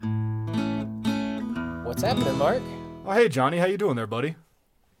What's happening, Mark? Oh, hey, Johnny. How you doing there, buddy?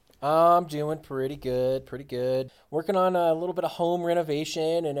 I'm doing pretty good, pretty good. Working on a little bit of home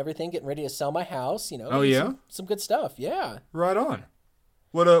renovation and everything, getting ready to sell my house. Oh, yeah? Some good stuff. Yeah. Right on.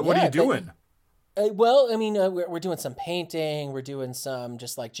 What are Yeah, you doing? we're doing some painting. We're doing some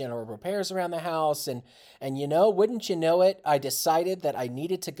just like general repairs around the house, and wouldn't you know it, I decided that I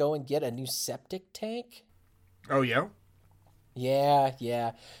needed to go and get a new septic tank. Oh, yeah? Yeah,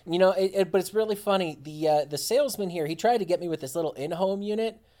 yeah. But it's really funny. The salesman here, he tried to get me with this little in-home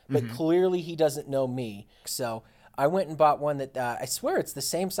unit, but clearly he doesn't know me. So I went and bought one that I swear it's the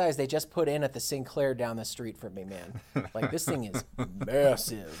same size they just put in at the Sinclair down the street from me, man. Like, this thing is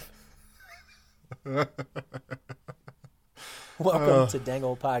massive. Welcome to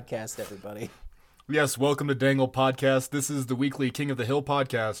Dangle Podcast, everybody. Yes, welcome to Dangle Podcast. This is the weekly King of the Hill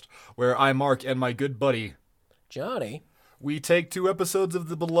podcast, where I, Mark, and my good buddy, Johnny, we take 2 episodes of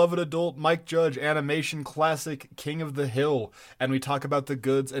the beloved adult Mike Judge animation classic King of the Hill, and we talk about the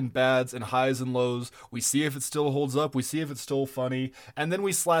goods and bads and highs and lows. We see if it still holds up, we see if it's still funny, and then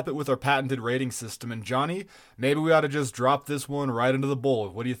we slap it with our patented rating system. And Johnny, maybe we ought to just drop this one right into the bowl.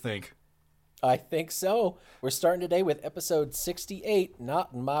 What do you think? I think so. We're starting today with episode 68,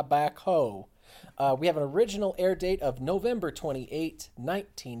 Not in My Back Hoe. We have an original air date of November 28,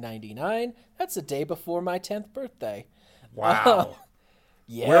 1999. That's the day before my 10th birthday. Wow.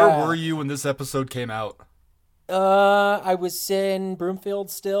 Yeah. Where were you when this episode came out? I was in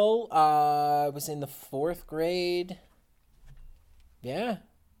Broomfield still. I was in the 4th grade. Yeah.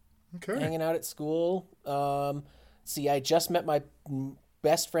 Okay. Hanging out at school. I just met my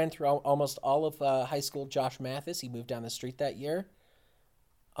best friend through almost all of high school, Josh Mathis. He moved down the street that year.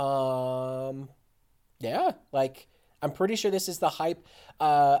 Yeah, like, I'm pretty sure this is the hype.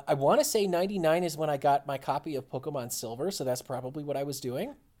 I want to say 99 is when I got my copy of Pokemon Silver, so that's probably what I was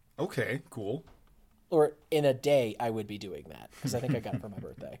doing. Okay, cool. Or in a day, I would be doing that, because I think I got it for my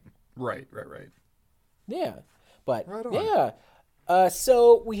birthday. Right. Yeah, but right on. Yeah.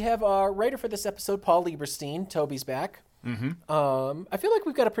 So we have our writer for this episode, Paul Lieberstein. Toby's back. Mm-hmm. I feel like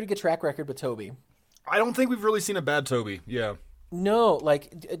we've got a pretty good track record with Toby. I don't think we've really seen a bad Toby. Yeah. No,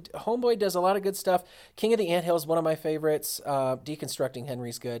 like, Homeboy does a lot of good stuff. King of the Anthill is one of my favorites. Deconstructing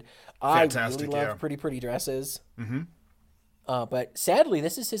Henry's good. Fantastic, I really love yeah. Pretty Dresses. Mm-hmm. But sadly,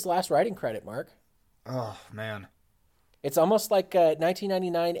 this is his last writing credit, Mark. Oh, man. It's almost like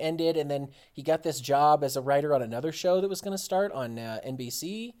 1999 ended, and then he got this job as a writer on another show that was going to start on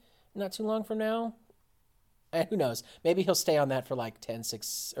NBC not too long from now. And who knows? Maybe he'll stay on that for like 10,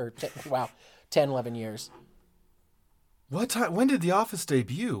 11 years. What time? When did The Office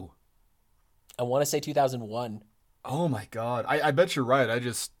debut? I want to say 2001. Oh my God! I bet you're right.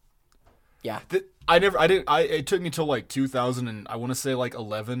 Yeah. It took me till like 2000 and I want to say like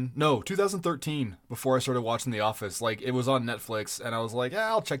 2013 before I started watching The Office. Like, it was on Netflix and I was like, yeah,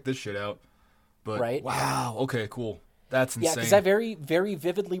 I'll check this shit out. But right. Wow. Okay. Cool. That's insane. Yeah, because I very, very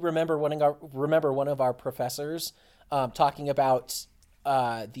vividly remember one of our professors talking about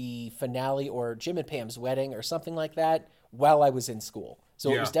the finale or Jim and Pam's wedding or something like that while I was in school.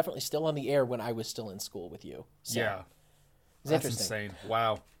 So It was definitely still on the air when I was still in school with you. So, yeah. That's insane.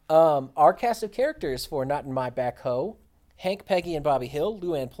 Wow. Our cast of characters for Not in My Back Hoe: Hank, Peggy, and Bobby Hill,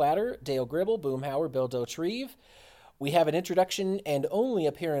 Luann Platter, Dale Gribble, Boomhauer, Bill Dauterive. We have an introduction and only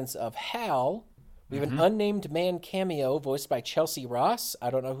appearance of Hal. We have an unnamed man cameo voiced by Chelsea Ross.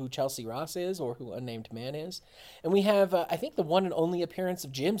 I don't know who Chelsea Ross is or who Unnamed Man is. And we have, I think, the one and only appearance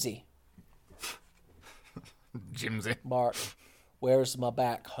of Jimsy. Jimsy. Mark, where's my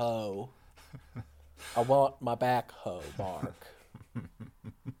back hoe? I want my back hoe, Mark.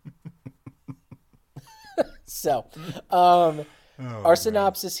 So, our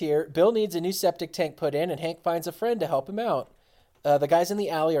synopsis here. Bill needs a new septic tank put in, and Hank finds a friend to help him out. The guys in the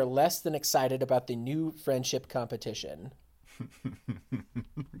alley are less than excited about the new friendship competition.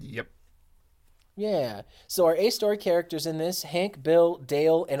 Yep. Yeah. So our A-story characters in this: Hank, Bill,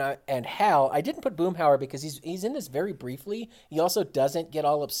 Dale, and Hal. I didn't put Boomhauer because he's in this very briefly. He also doesn't get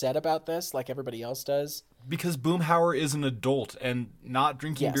all upset about this like everybody else does. Because Boomhauer is an adult, and not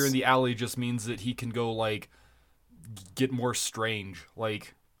drinking beer in Yes. the alley just means that he can go, like, get more strange.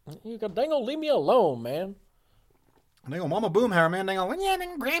 Like, You go, Dangle, leave me alone, man. they go, Mama Boomhauer, man. They go, yeah,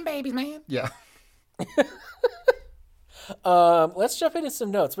 them grandbabies, man. Yeah. Let's jump into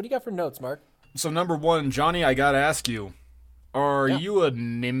some notes. What do you got for notes, Mark? So, number 1, Johnny, I gotta ask you, are you a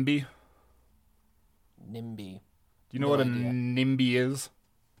NIMBY? NIMBY. Do you know what idea. a NIMBY is?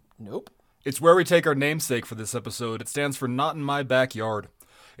 Nope. It's where we take our namesake for this episode. It stands for Not in My Backyard.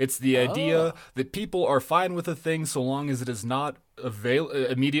 It's the idea that people are fine with a thing so long as it is not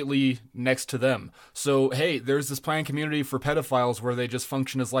immediately next to them. So, hey, there's this planned community for pedophiles where they just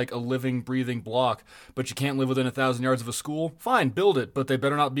function as like a living, breathing block, but you can't live within 1,000 yards of a school. Fine, build it, but they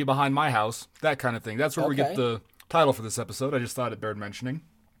better not be behind my house. That kind of thing. That's where we get the title for this episode. I just thought it bared mentioning.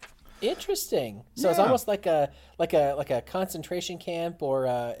 Interesting. So it's almost like a concentration camp or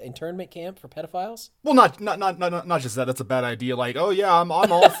internment camp for pedophiles. Well, not just that. That's a bad idea. Like, oh yeah, I'm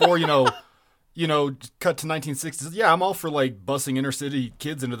all for cut to 1960s. Yeah, I'm all for like busing inner city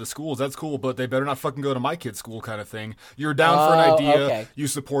kids into the schools. That's cool, but they better not fucking go to my kid's school, kind of thing. You're down for an idea, you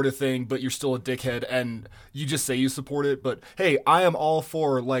support a thing, but you're still a dickhead, and you just say you support it. But hey, I am all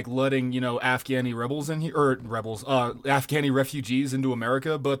for like letting Afghani rebels in here, or Afghani refugees into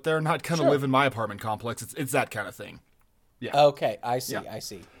America, but they're not gonna live in my apartment complex. It's that kind of thing. Yeah. Okay, I see. Yeah. I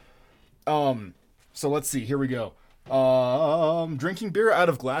see. So let's see. Here we go. Drinking beer out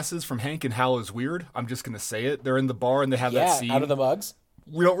of glasses from Hank and Hal is weird. I'm just gonna say it. They're in the bar and they have that scene. Out of the mugs.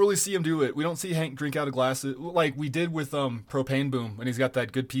 We don't really see him do it. We don't see Hank drink out of glasses like we did with Propane Boom when he's got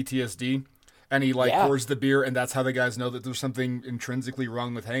that good PTSD and he pours the beer, and that's how the guys know that there's something intrinsically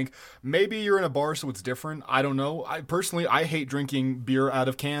wrong with Hank. Maybe you're in a bar, so it's different. I don't know. I hate drinking beer out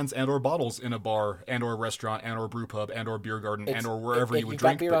of cans and or bottles in a bar and or restaurant and or brew pub and or beer garden and or wherever you would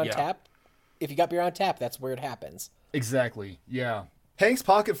drink. If you got beer on tap, that's where it happens. Exactly. Yeah. Hank's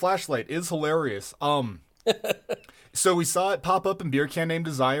pocket flashlight is hilarious. So we saw it pop up in Beer Can Named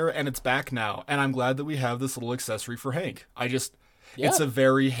Desire, and it's back now. And I'm glad that we have this little accessory for Hank. It's a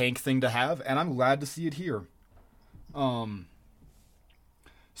very Hank thing to have, and I'm glad to see it here.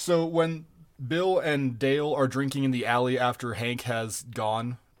 So when Bill and Dale are drinking in the alley after Hank has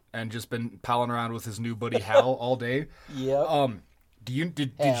gone and just been palling around with his new buddy Hal all day. Yep.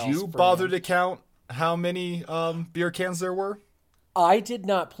 Did you bother to count how many beer cans there were? I did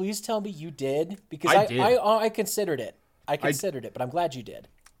not. Please tell me you did, because I considered it. I considered it, but I'm glad you did.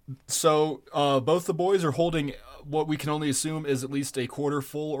 So both the boys are holding what we can only assume is at least a quarter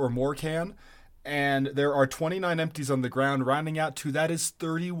full or more can, and there are 29 empties on the ground, rounding out to that is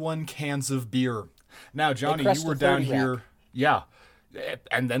 31 cans of beer. Now, Johnny, you were down here. Yeah.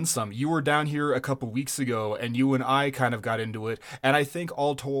 And then some. You were down here a couple weeks ago, and you and I kind of got into it. And I think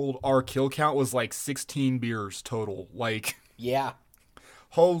all told, our kill count was like 16 beers total. Like, yeah,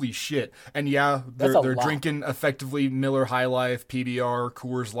 holy shit. And yeah, they're drinking effectively Miller High Life, PBR,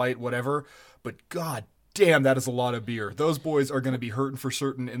 Coors Light, whatever. But god damn, that is a lot of beer. Those boys are going to be hurting for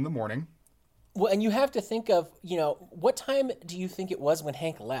certain in the morning. Well, and you have to think of, what time do you think it was when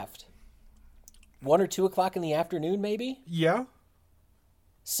Hank left? 1 or 2 o'clock in the afternoon, maybe? Yeah.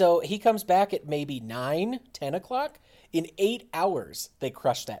 So he comes back at maybe 9, 10 o'clock. In 8 hours, they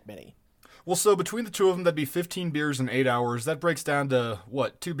crushed that many. Well, so between the two of them, that'd be 15 beers in 8 hours. That breaks down to,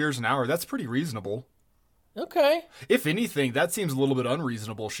 2 beers an hour? That's pretty reasonable. Okay. If anything, that seems a little bit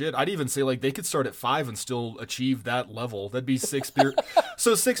unreasonable shit. I'd even say, they could start at 5 and still achieve that level. That'd be 6 beers.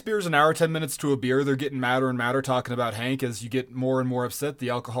 So 6 beers an hour, 10 minutes to a beer. They're getting madder and madder talking about Hank. As you get more and more upset, the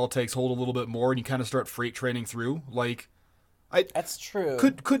alcohol takes hold a little bit more, and you kind of start freight training through. That's true.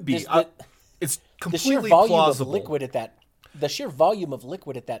 Could be. It's completely plausible. The sheer volume of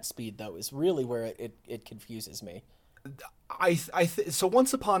liquid at that speed, though, is really where it confuses me. So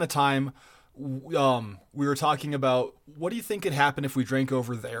once upon a time, we were talking about what do you think could happen if we drank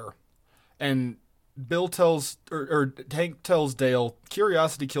over there, and Bill tells or Hank tells Dale,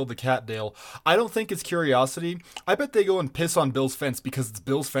 curiosity killed the cat, Dale. I don't think it's curiosity. I bet they go and piss on Bill's fence because it's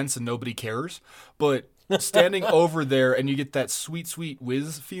Bill's fence and nobody cares. But standing over there and you get that sweet, sweet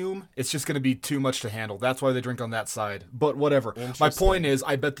whiz fume, it's just going to be too much to handle. That's why they drink on that side. But whatever. My point is,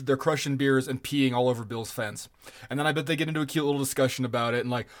 I bet that they're crushing beers and peeing all over Bill's fence. And then I bet they get into a cute little discussion about it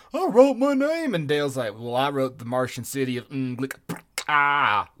and I wrote my name. And Dale's like, well, I wrote the Martian city of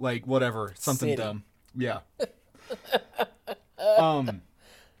whatever. Something city. Dumb. Yeah.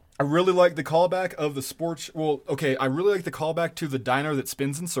 I really like the callback of the sports. Well, okay, I really like the callback to the diner that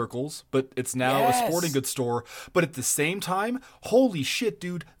spins in circles, but it's now a sporting goods store. But at the same time, holy shit,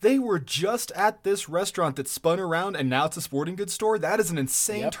 dude, they were just at this restaurant that spun around and now it's a sporting goods store. That is an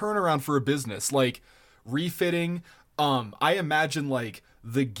insane turnaround for a business. Refitting. I imagine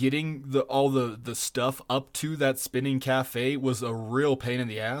getting all the stuff up to that spinning cafe was a real pain in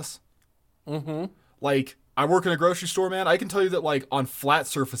the ass. Mm-hmm. I work in a grocery store, man. I can tell you that, on flat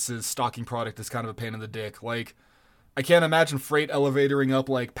surfaces, stocking product is kind of a pain in the dick. I can't imagine freight elevatoring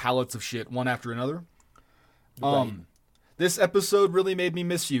up, pallets of shit one after another. Right. This episode really made me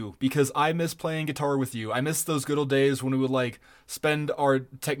miss you because I miss playing guitar with you. I miss those good old days when we would like spend our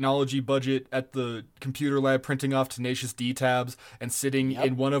technology budget at the computer lab printing off Tenacious D tabs and sitting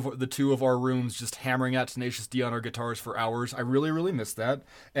in one of the two of our rooms just hammering out Tenacious D on our guitars for hours. I really, really miss that.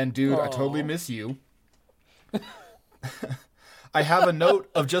 And dude, I totally miss you. I have a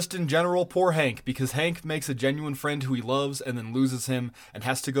note of just in general poor Hank, because Hank makes a genuine friend who he loves and then loses him and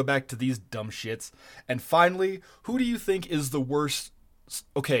has to go back to these dumb shits. And finally, who do you think is the worst?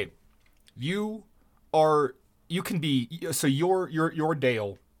 Okay, you're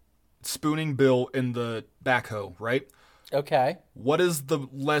Dale spooning Bill in the Back Hoe, right? Okay. What is the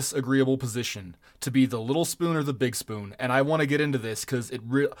less agreeable position? To be the little spoon or the big spoon? And I want to get into this because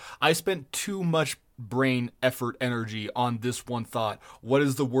I spent too much brain effort energy on this one thought. What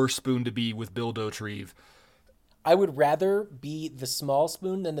is the worst spoon to be with Bill Dauterive? I would rather be the small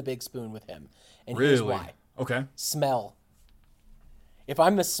spoon than the big spoon with him. And really? Here's why. Okay. Smell. If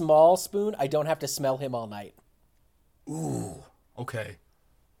I'm the small spoon, I don't have to smell him all night. Ooh. Okay.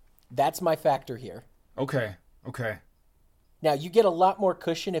 That's my factor here. Okay. Now, you get a lot more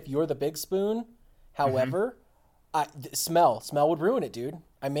cushion if you're the big spoon. However, smell would ruin it, dude.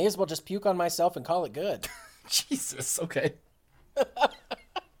 I may as well just puke on myself and call it good. Jesus, okay.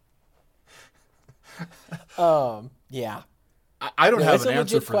 Yeah. I don't have an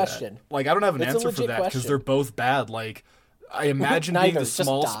answer for question. that. Like, I don't have an answer for that because they're both bad. Like, I imagine being the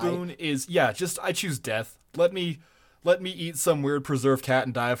small spoon is, I choose death. Let me eat some weird preserved cat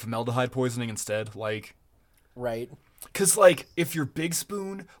and die of formaldehyde poisoning instead. Like, right. Because, like, if you're big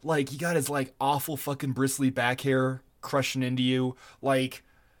spoon, like, you got his, like, awful fucking bristly back hair crushing into you. Like,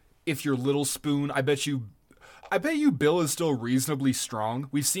 if you're little spoon, I bet you Bill is still reasonably strong.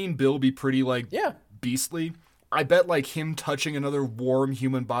 We've seen Bill be pretty, like, beastly. I bet, like, him touching another warm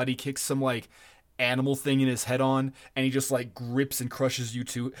human body kicks some, like, animal thing in his head on, and he just, like, grips and crushes you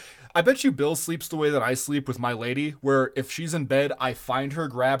too. I bet you Bill sleeps the way that I sleep with my lady, where if she's in bed, I find her,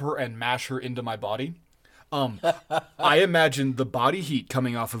 grab her, and mash her into my body. I imagine the body heat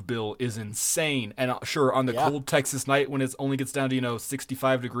coming off of Bill is insane. And sure, on the cold Texas night when it only gets down to,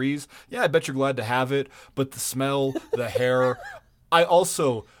 65 degrees, I bet you're glad to have it. But the smell, the hair. I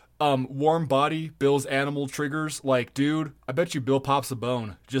also, warm body, Bill's animal triggers. Like, dude, I bet you Bill pops a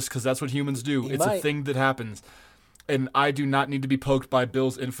bone just because that's what humans do. It's a thing that happens. And I do not need to be poked by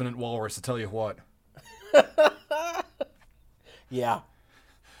Bill's infinite walrus, to tell you what. Yeah.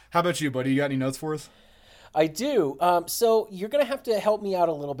 How about you, buddy? You got any notes for us? I do. So you're going to have to help me out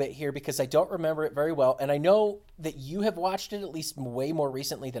a little bit here because I don't remember it very well. And I know that you have watched it at least way more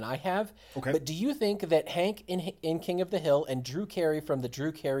recently than I have. Okay. But do you think that Hank in King of the Hill and Drew Carey from the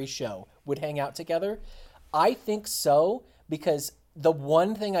Drew Carey Show would hang out together? I think so, because the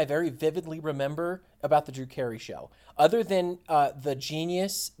one thing I very vividly remember about the Drew Carey Show, other than the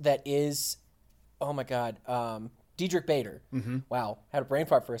genius that is, oh my God, Diedrich Bader. Mm-hmm. Wow, had a brain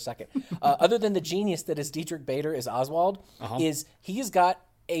fart for a second. Other than the genius that is Diedrich Bader as Oswald, is he's got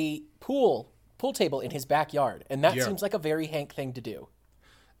a pool table in his backyard, and that seems like a very Hank thing to do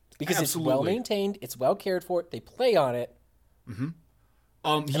because it's well maintained, it's well cared for. They play on it.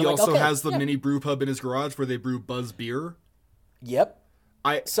 Mm-hmm. He also has the mini brew pub in his garage where they brew Buzz beer. Yep.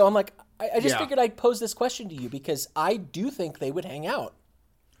 So I'm like, I just figured I'd pose this question to you because I do think they would hang out.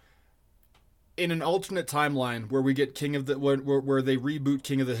 In an alternate timeline where we get where they reboot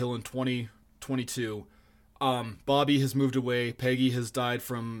King of the Hill in 2022, Bobby has moved away. Peggy has died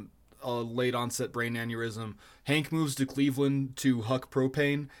from a late onset brain aneurysm. Hank moves to Cleveland to Huck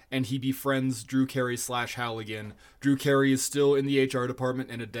Propane, and he befriends Drew Carey / Hal again. Drew Carey is still in the HR department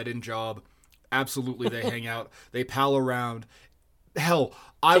in a dead end job. Absolutely, they hang out. They pal around. Hell,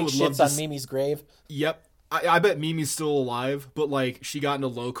 I would love to on Mimi's grave. Yep. I bet Mimi's still alive, but, like, she got into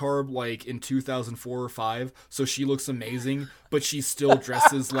low carb, like, in 2004 or 5, so she looks amazing, but she still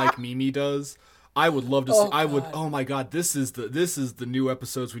dresses like Mimi does. I would love to see. Oh my God, this is the new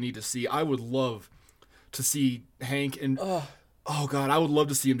episodes we need to see. I would love to see Hank and oh God, I would love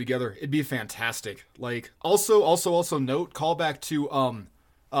to see them together. It'd be fantastic. Like, also note, call back to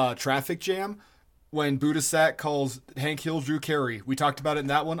Traffic Jam when Budasak calls Hank Hill Drew Carey. We talked about it in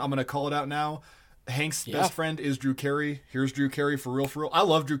that one. I'm gonna call it out now. Hank's best friend is Drew Carey. Here's Drew Carey for real. I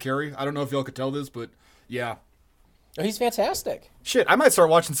love Drew Carey. I don't know if y'all could tell this, but yeah. Oh, he's fantastic. Shit, I might start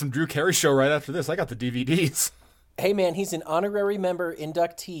watching some Drew Carey show right after this. I got the DVDs. Hey, man, he's an honorary member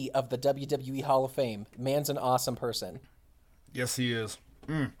inductee of the WWE Hall of Fame. Man's an awesome person. Yes, he is.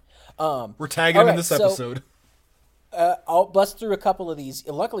 We're tagging him in this episode. I'll bust through a couple of these.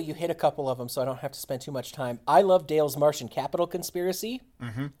 Luckily, you hit a couple of them, so I don't have to spend too much time. I love Dale's Martian Capital conspiracy.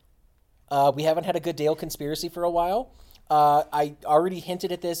 Mm-hmm. We haven't had a good Dale conspiracy for a while. I already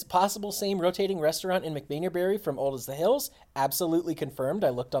hinted at this. Possible same rotating restaurant in McManerberry from Old as the Hills. Absolutely confirmed. I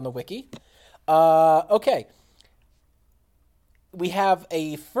looked on the wiki. Okay. We have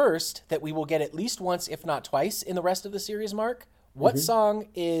a first that we will get at least once, if not twice, in the rest of the series, Mark. What song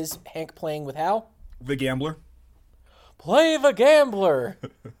is Hank playing with Hal? The Gambler. Play the Gambler.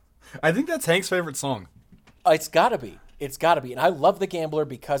 I think that's Hank's favorite song. It's gotta be. It's gotta be. And I love The Gambler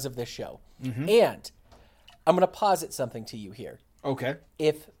because of this show. And I'm going to posit something to you here. Okay.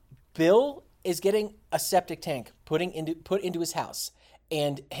 If Bill is getting a septic tank put into his house,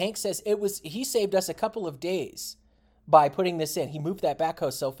 and Hank says he saved us a couple of days by putting this in. He moved that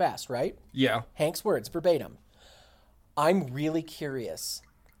backhoe so fast, right? Yeah. Hank's words, verbatim. I'm really curious.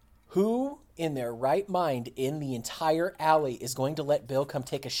 Who in their right mind in the entire alley is going to let Bill come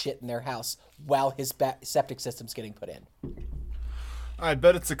take a shit in their house while his septic system's getting put in? I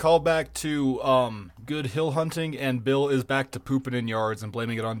bet it's a callback to good hill hunting, and Bill is back to pooping in yards and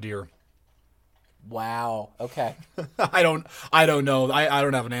blaming it on deer. Wow. Okay. I don't know. I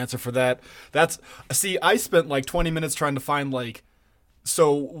don't have an answer for that. I spent like 20 minutes trying to find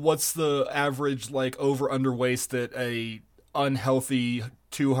so what's the average over under waist that a unhealthy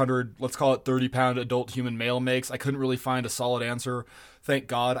 200, let's call it 30-pound adult human male makes. I couldn't really find a solid answer. Thank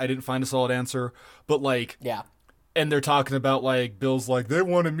God I didn't find a solid answer. But yeah. And they're talking about Bill's they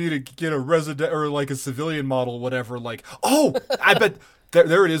wanted me to get a resident or a civilian model, whatever. Oh, I bet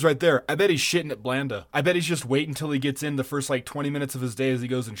there it is right there. I bet he's shitting at Blanda. I bet he's just waiting until he gets in the first 20 minutes of his day as he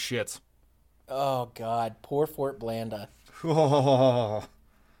goes and shits. Oh God, poor Fort Blanda. Oh.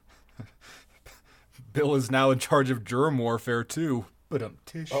 Bill is now in charge of germ warfare too. But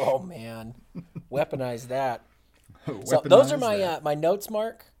oh man, weaponize that. So those are my notes,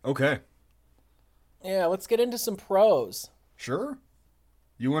 Mark. Okay. Yeah, let's get into some pros. Sure.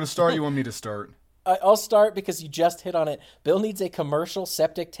 You want to start? You want me to start? I'll start because you just hit on it. Bill needs a commercial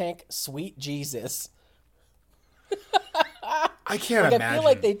septic tank. Sweet Jesus. I can't imagine.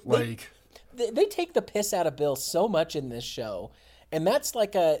 I feel they take the piss out of Bill so much in this show, and that's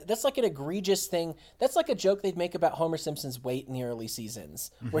like an egregious thing. That's like a joke they'd make about Homer Simpson's weight in the early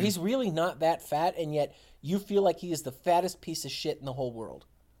seasons, where he's really not that fat, and yet you feel like he is the fattest piece of shit in the whole world.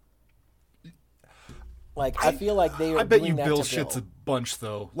 I feel like they are. I bet doing you that Bill to shits Bill. a bunch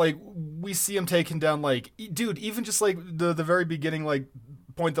though. We see him taking down dude, even just the very beginning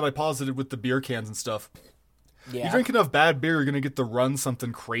point that I posited with the beer cans and stuff. Yeah. You drink enough bad beer, you're gonna get to run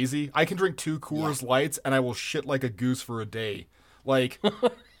something crazy. I can drink 2 Coors Lights and I will shit like a goose for a day. I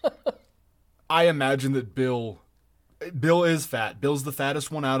imagine that Bill is fat. Bill's the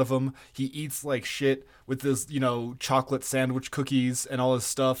fattest one out of them. He eats like shit with his, chocolate sandwich cookies and all his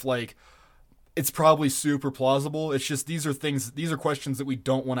stuff. It's probably super plausible. It's just these are questions that we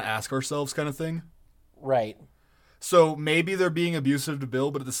don't want to ask ourselves kind of thing. Right. So maybe they're being abusive to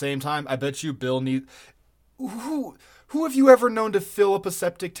Bill, but at the same time, I bet you Bill who have you ever known to fill up a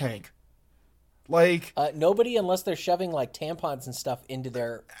septic tank? Nobody, unless they're shoving tampons and stuff into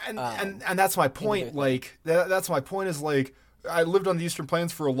their and that's my point. That's my point is I lived on the Eastern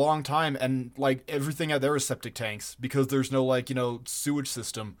Plains for a long time, and everything out there is septic tanks because there's no sewage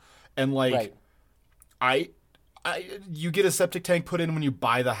system, and right. You get a septic tank put in when you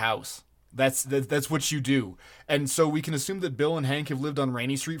buy the house. That's what you do. And so we can assume that Bill and Hank have lived on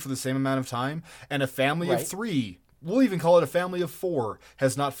Rainy Street for the same amount of time, and a family of 3, we'll even call it a family of 4,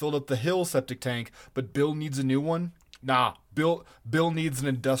 has not filled up the Hill septic tank, but Bill needs a new one. Nah, Bill needs an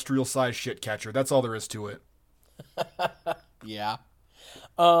industrial sized shit catcher. That's all there is to it. Yeah.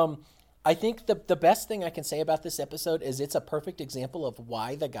 I think the best thing I can say about this episode is it's a perfect example of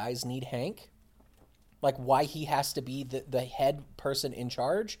why the guys need Hank. Why he has to be the head person in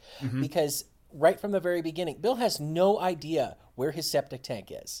charge. Because right from the very beginning, Bill has no idea where his septic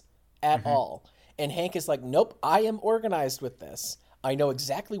tank is at all. And Hank is like, nope, I am organized with this. I know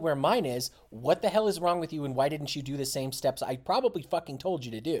exactly where mine is. What the hell is wrong with you, and why didn't you do the same steps I probably fucking told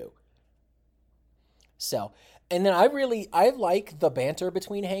you to do? So, and then I like the banter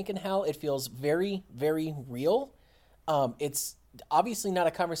between Hank and Hal. It feels very, very real. It's obviously not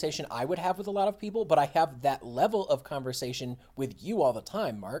a conversation I would have with a lot of people, but I have that level of conversation with you all the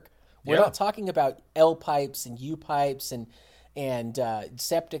time, Mark. We're not talking about L pipes and U pipes and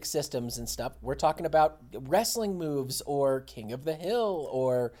septic systems and stuff. We're talking about wrestling moves or King of the Hill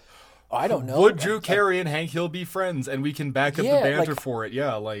or I don't know. Would Drew Carey and Hank Hill be friends? And we can back up the banter for it.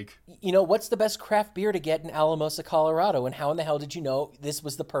 Yeah, what's the best craft beer to get in Alamosa, Colorado? And how in the hell did you know this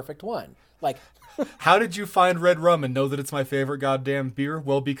was the perfect one? How did you find red rum and know that it's my favorite goddamn beer?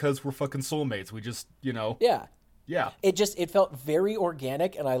 Well, because we're fucking soulmates. We just, Yeah. Yeah. It felt very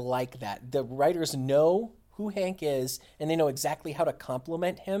organic, and I like that. The writers know who Hank is and they know exactly how to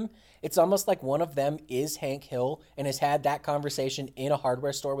compliment him. It's almost like one of them is Hank Hill and has had that conversation in a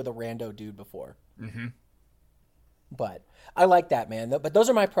hardware store with a rando dude before. Mm-hmm. But I like that, man. But those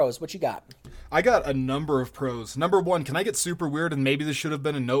are my pros. What you got? I got a number of pros. Number one, can I get super weird? And maybe this should have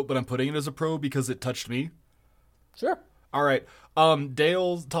been a note, but I'm putting it as a pro because it touched me. Sure. All right.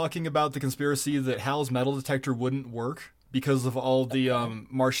 Dale talking about the conspiracy that Hal's metal detector wouldn't work because of all the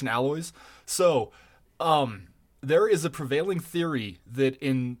Martian alloys. So, there is a prevailing theory that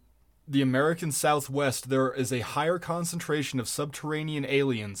in the American Southwest there is a higher concentration of subterranean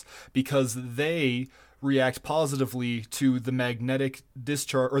aliens because they react positively to the magnetic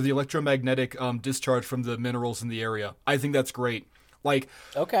discharge or the electromagnetic discharge from the minerals in the area. I think that's great. Like,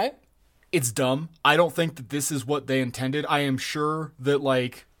 okay. It's dumb. I don't think that this is what they intended. I am sure that,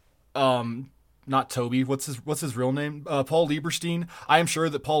 like, not Toby. What's his real name? Paul Lieberstein. I am sure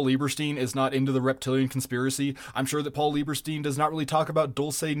that Paul Lieberstein is not into the reptilian conspiracy. I'm sure that Paul Lieberstein does not really talk about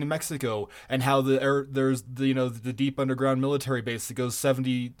Dulce, New Mexico, and how there's the deep underground military base that goes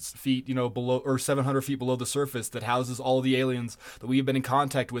 70 feet below or 700 feet below the surface that houses all the aliens that we've been in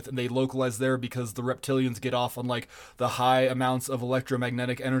contact with, and they localize there because the reptilians get off on like the high amounts of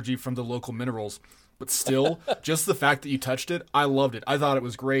electromagnetic energy from the local minerals. But still, just the fact that you touched it, I loved it. I thought it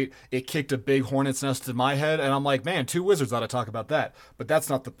was great. It kicked a big hornet's nest in my head, and I'm like, man, two wizards ought to talk about that. But that's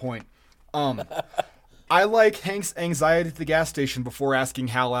not the point. I like Hank's anxiety at the gas station before asking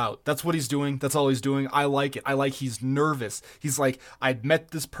Hal out. That's what he's doing. That's all he's doing. I like it. I like he's nervous. He's like, I'd met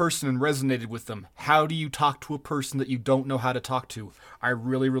this person and resonated with them. How do you talk to a person that you don't know how to talk to? I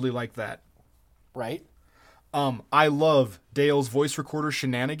really, really like that. Right. I love Dale's voice recorder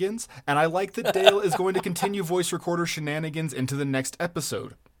shenanigans, and I like that Dale is going to continue voice recorder shenanigans into the next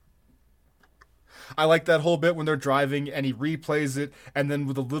episode. I like that whole bit when they're driving and he replays it, and then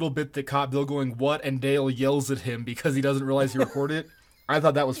with a little bit that caught Bill going, what? And Dale yells at him because he doesn't realize he recorded it. I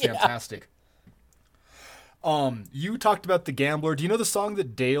thought that was fantastic. You talked about The Gambler. Do you know the song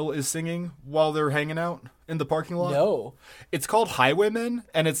that Dale is singing while they're hanging out in the parking lot? No. It's called Highwaymen,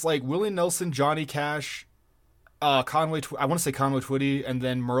 and it's like Willie Nelson, Johnny Cash, I want to say Conway Twitty, and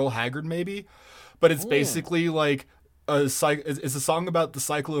then Merle Haggard maybe, but it's basically like it's a song about the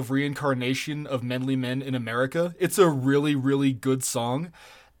cycle of reincarnation of manly men in America. It's a really, really good song,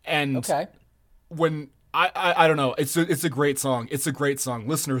 and when I don't know, it's a great song. It's a great song.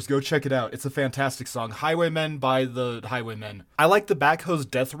 Listeners, go check it out. It's a fantastic song. Highwaymen by the Highwaymen. I like the Back Hoe's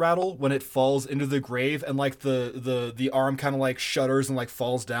death rattle when it falls into the grave and like the arm kind of like shudders and like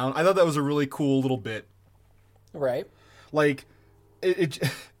falls down. I thought that was a really cool little bit. Right. Like,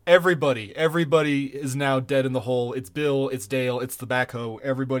 everybody is now dead in the hole. It's Bill, it's Dale, it's the Back Hoe.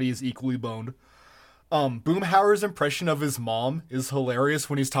 Everybody is equally boned. Boomhauer's impression of his mom is hilarious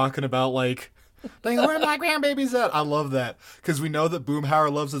when he's talking about, like, where my grandbaby's at? I love that. Because we know that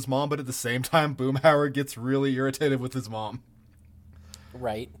Boomhauer loves his mom, but at the same time, Boomhauer gets really irritated with his mom.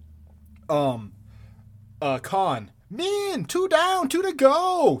 Right. Con. Man, 2 down, 2 to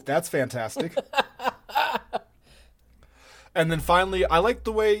go. That's fantastic. And then finally, I like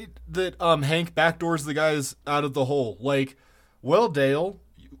the way that Hank backdoors the guys out of the hole. Like, well, Dale,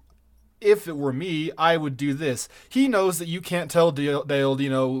 if it were me, I would do this. He knows that you can't tell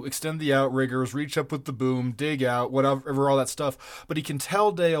Dale, extend the outriggers, reach up with the boom, dig out, whatever, all that stuff. But he can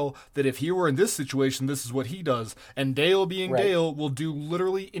tell Dale that if he were in this situation, this is what he does. And Dale, being Dale, will do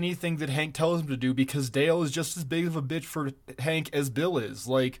literally anything that Hank tells him to do because Dale is just as big of a bitch for Hank as Bill is.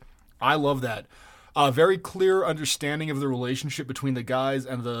 Like, I love that. A very clear understanding of the relationship between the guys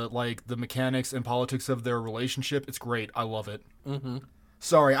and the mechanics and politics of their relationship. It's great. I love it. Mm-hmm.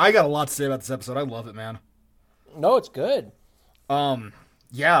 Sorry, I got a lot to say about this episode. I love it, man. No, it's good.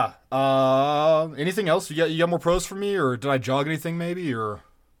 Yeah. Anything else? You got more pros for me, or did I jog anything maybe, or?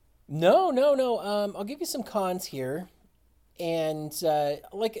 No. I'll give you some cons here, and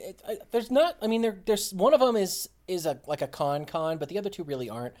there's not. I mean, there's one of them is a con, but the other two really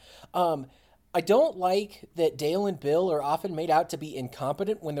aren't. I don't like that Dale and Bill are often made out to be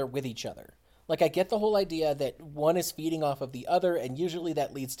incompetent when they're with each other. Like, I get the whole idea that one is feeding off of the other, and usually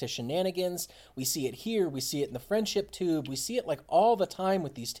that leads to shenanigans. We see it here. We see it in the friendship tube. We see it, like, all the time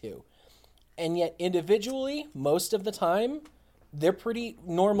with these two. And yet, individually, most of the time, they're pretty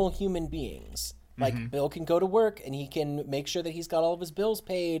normal human beings. Like, Bill can go to work, and he can make sure that he's got all of his bills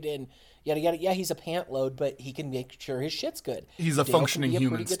paid, and yada, yada. Yeah, he's a pant load, but he can make sure his shit's good. He's a functioning human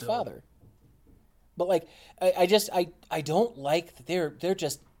pretty good still. Father. But, like, I don't like that they're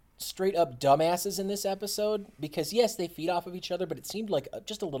just straight up dumbasses in this episode because, yes, they feed off of each other, but it seemed like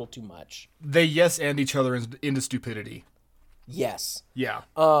just a little too much. They yes and each other into stupidity. Yes. Yeah.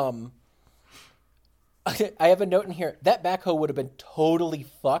 I have a note in here. That backhoe would have been totally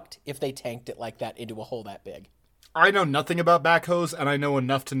fucked if they tanked it like that into a hole that big. I know nothing about backhoes, and I know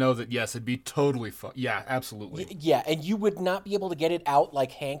enough to know that, yes, it'd be totally Yeah, absolutely. Yeah, and you would not be able to get it out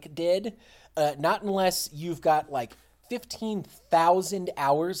like Hank did, not unless you've got like 15,000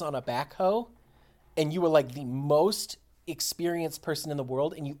 hours on a backhoe, and you were like the most experienced person in the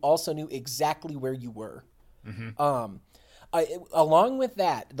world, and you also knew exactly where you were. Along with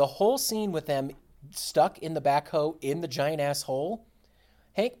that, the whole scene with them stuck in the backhoe in the giant ass hole,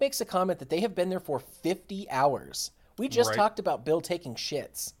 Hank makes a comment that they have been there for 50 hours. We just talked about Bill taking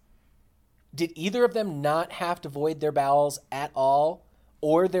shits. Did either of them not have to void their bowels at all,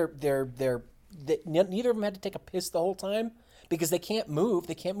 or neither of them had to take a piss the whole time because they can't move?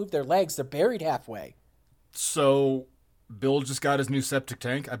 They can't move their legs. They're buried halfway. So Bill just got his new septic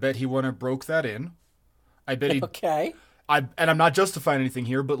tank. I bet he went and broke that in. I bet he. Okay. And I'm not justifying anything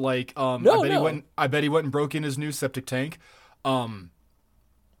here, but like, I bet he went and broke in his new septic tank.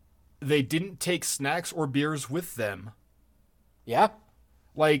 They didn't take snacks or beers with them. Yeah.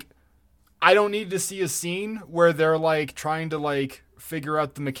 Like, I don't need to see a scene where they're like trying to like figure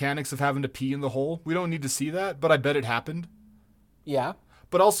out the mechanics of having to pee in the hole. We don't need to see that, but I bet it happened. Yeah.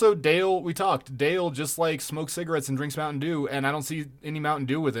 But also Dale just like smokes cigarettes and drinks Mountain Dew, and I don't see any Mountain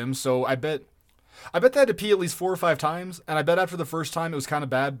Dew with him, so I bet they had to pee at least 4 or 5 times, and I bet after the first time it was kind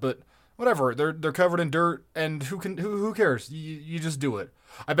of bad, but whatever. They're covered in dirt, and who cares? You just do it.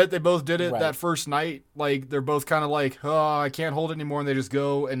 I bet they both did it that first night. Like, they're both kind of like, oh, I can't hold it anymore, and they just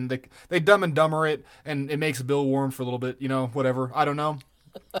go, and they Dumb and Dumber it, and it makes Bill warm for a little bit, whatever. I don't know.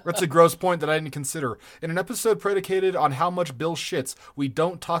 That's a gross point that I didn't consider. In an episode predicated on how much Bill shits, we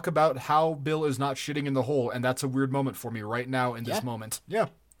don't talk about how Bill is not shitting in the hole, and that's a weird moment for me right now in this moment. Yeah.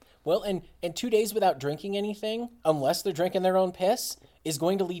 Well, and 2 days without drinking anything, unless they're drinking their own piss, is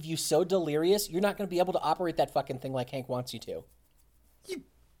going to leave you so delirious, you're not going to be able to operate that fucking thing like Hank wants you to. You'd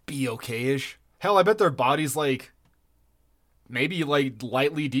be okay-ish. Hell, I bet their body's like, maybe like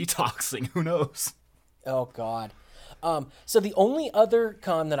lightly detoxing. Who knows? Oh, God. So the only other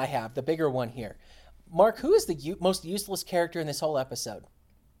con that I have, the bigger one here, Mark, who is the most useless character in this whole episode?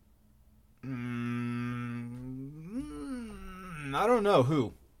 I don't know.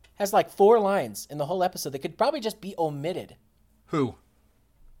 Who? Has like 4 lines in the whole episode that could probably just be omitted. Who?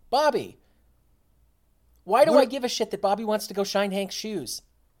 Bobby. Why do I give a shit that Bobby wants to go shine Hank's shoes?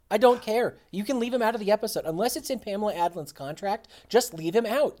 I don't care. You can leave him out of the episode. Unless it's in Pamela Adlin's contract, just leave him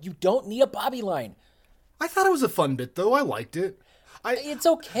out. You don't need a Bobby line. I thought it was a fun bit, though. I liked it. It's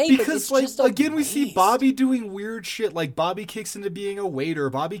okay, because, but it's like, just a again, we waste. see Bobby doing weird shit. Like, Bobby kicks into being a waiter.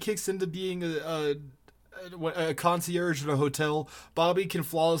 Bobby kicks into being a concierge at a hotel. Bobby can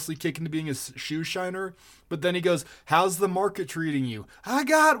flawlessly kick into being a shoe shiner. But then he goes, how's the market treating you? I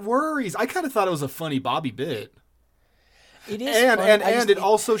got worries. I kind of thought it was a funny Bobby bit. It is and it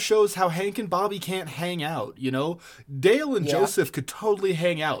also shows how Hank and Bobby can't hang out, Dale and Joseph could totally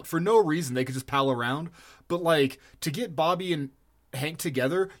hang out for no reason. They could just pal around. But, like, to get Bobby and Hank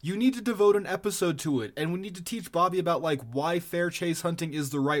together, you need to devote an episode to it. And we need to teach Bobby about, like, why fair chase hunting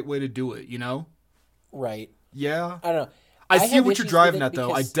is the right way to do it, Right. Yeah. I don't know. I see what you're driving at,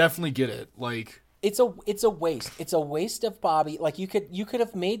 though. I definitely get it. Like, it's a waste. It's a waste of Bobby. Like, you could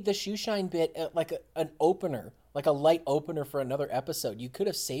have made the shoe shine bit like an opener, like a light opener for another episode. You could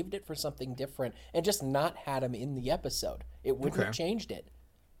have saved it for something different and just not had him in the episode. It wouldn't have changed it.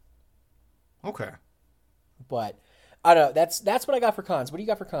 Okay. But I don't know. That's what I got for cons. What do you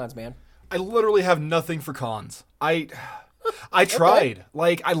got for cons, man? I literally have nothing for cons. I tried. Okay.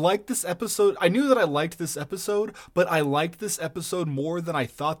 Like, I liked this episode. I knew that I liked this episode, but I liked this episode more than I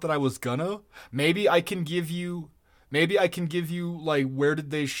thought that I was gonna. Maybe I can give you like, where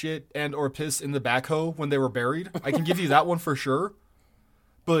did they shit and or piss in the backhoe when they were buried? I can give you that one for sure.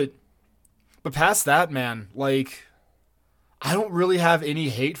 But past that, man, like, I don't really have any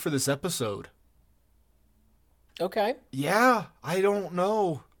hate for this episode. Okay. Yeah, I don't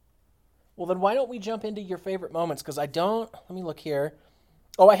know. Well, then why don't we jump into your favorite moments? Because let me look here.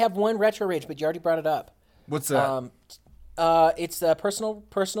 Oh, I have one retro rage, but you already brought it up. What's that? It's the personal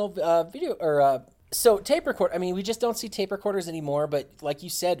video, or so tape record. I mean, we just don't see tape recorders anymore, but like you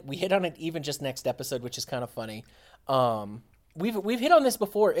said, we hit on it even just next episode, which is kind of funny. We've hit on this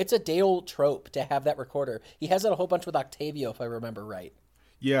before. It's a Dale trope to have that recorder. He has it a whole bunch with Octavio, if I remember right.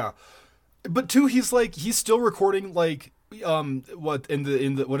 Yeah. But too, he's still recording, like, what does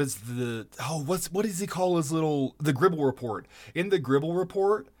he call his little, the Gribble report? In the Gribble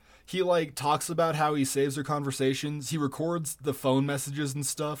report, he, like, talks about how he saves their conversations. He records the phone messages and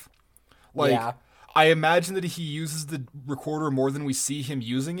stuff. Like, yeah. I imagine that he uses the recorder more than we see him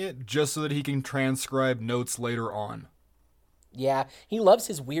using it, just so that he can transcribe notes later on. Yeah, he loves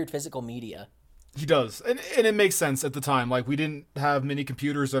his weird physical media. He does. And it makes sense at the time. Like, we didn't have many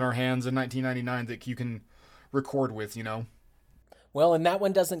computers in our hands in 1999 that you can record with, you know? Well, and that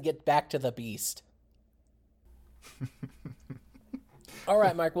one doesn't get back to the beast. All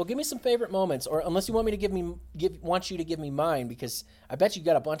right, Mark. Well, give me some favorite moments, or unless you want me to want you to give me mine, because I bet you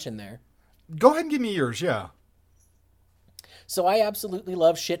got a bunch in there. Go ahead and give me yours, yeah. So I absolutely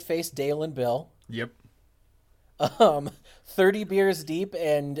love shit-faced Dale and Bill. Yep. 30 beers deep,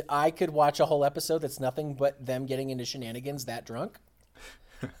 and I could watch a whole episode that's nothing but them getting into shenanigans that drunk.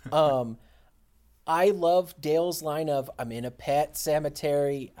 I love Dale's line of, I'm in a pet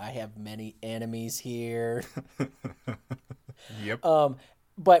cemetery. I have many enemies here. Yep.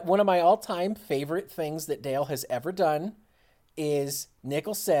 But one of my all-time favorite things that Dale has ever done is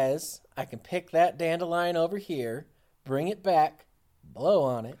Nickel says, I can pick that dandelion over here, bring it back, blow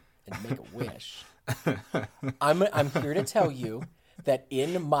on it, and make a wish. I'm here to tell you that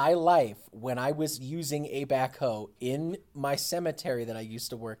in my life, when I was using a backhoe in my cemetery that I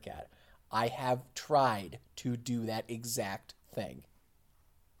used to work at, I have tried to do that exact thing.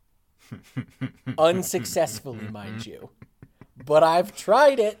 Unsuccessfully, mind you. But I've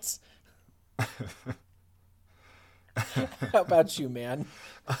tried it. How about you, man?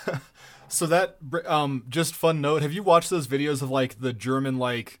 So that, just fun note, have you watched those videos of, like, the German,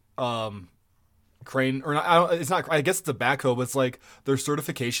 like, crane, or not, it's not, I guess it's a backhoe, but it's like their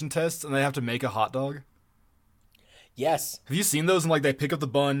certification tests and they have to make a hot dog? Yes. Have you seen those? And like they pick up the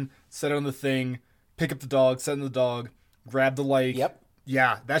bun, set it on the thing, pick up the dog, set it on the dog, grab the like. Yep.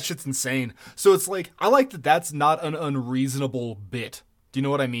 Yeah, that shit's insane. So it's like, I like that that's not an unreasonable bit. Do you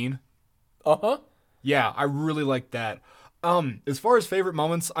know what I mean? Uh-huh. Yeah, I really like that. As far as favorite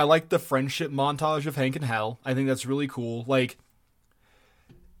moments, I like the friendship montage of Hank and Hal. I think that's really cool. Like,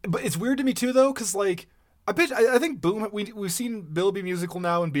 but it's weird to me too, though, because like, I think Boom. We've seen Bill be musical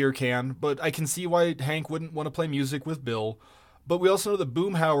now in Beer Can, but I can see why Hank wouldn't want to play music with Bill. But we also know that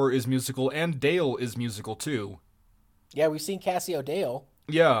Boomhauer is musical and Dale is musical too. Yeah, we've seen Cassio Dale.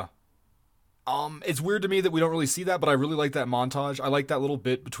 Yeah. It's weird to me that we don't really see that, but I really like that montage. I like that little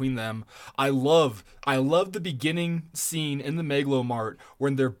bit between them. I love the beginning scene in the Megalo Mart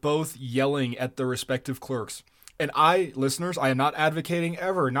when they're both yelling at their respective clerks. And listeners, I am not advocating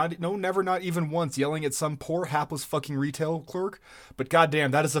ever, never, not even once, yelling at some poor, hapless fucking retail clerk. But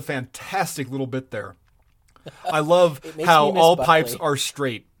goddamn, that is a fantastic little bit there. I love how all Buckley. Pipes are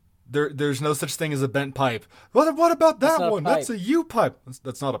straight. There's no such thing as a bent pipe. What about that one? That's a U-pipe.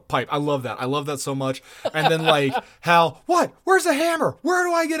 That's not a pipe. I love that. I love that so much. And then like, Hal, what? Where's the hammer? Where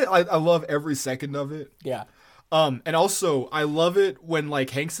do I get it? I love every second of it. Yeah. And also, I love it when, like,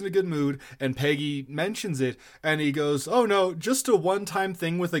 Hank's in a good mood and Peggy mentions it, and he goes, oh, no, just a one-time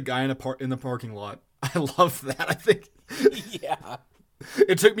thing with a guy in the parking lot. I love that. I think Yeah.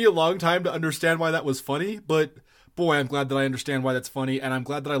 it took me a long time to understand why that was funny, but, boy, I'm glad that I understand why that's funny, and I'm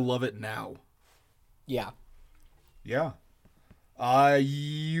glad that I love it now. Yeah. Yeah.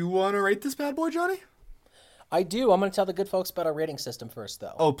 You want to rate this bad boy, Johnny? I do. I'm going to tell the good folks about our rating system first,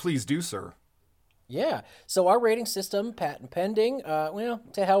 though. Oh, please do, sir. Yeah. So our rating system, patent pending. Well,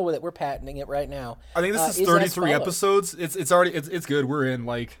 to hell with it. We're patenting it right now. I think this is 33 episodes. It's already it's good. We're in.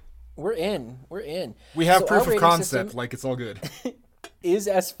 Like, we're in. We have So proof our of concept. system Like, it's all good. is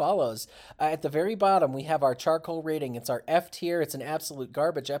as follows. At the very bottom, we have our charcoal rating. It's our F tier. It's an absolute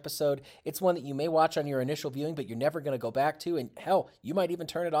garbage episode. It's one that you may watch on your initial viewing, but you're never going to go back to. And hell, you might even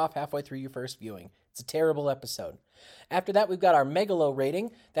turn it off halfway through your first viewing. It's a terrible episode. After that, we've got our Megalo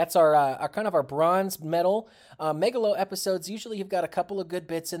rating. That's our kind of our bronze medal. Megalo episodes usually have got a couple of good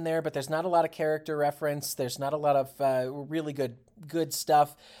bits in there, but there's not a lot of character reference. There's not a lot of really good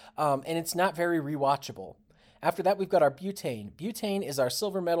stuff, and it's not very rewatchable. After that, we've got our butane. Butane is our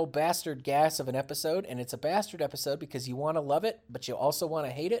silver medal bastard gas of an episode, and it's a bastard episode because you want to love it, but you also want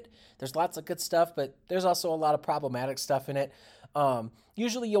to hate it. There's lots of good stuff, but there's also a lot of problematic stuff in it.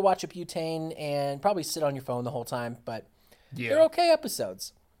 Usually you'll watch a butane and probably sit on your phone the whole time, but they're okay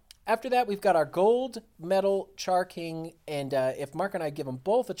episodes. After that, we've got our gold medal Char King, and if Mark and I give them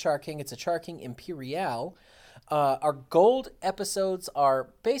both a Char King, it's a Char King Imperial. Our gold episodes are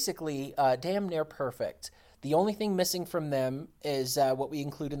basically damn near perfect. The only thing missing from them is what we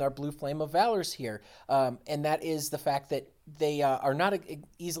include in our Blue Flame of Valors here, and that is the fact that they are not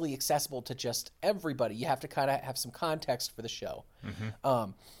easily accessible to just everybody. You have to kind of have some context for the show.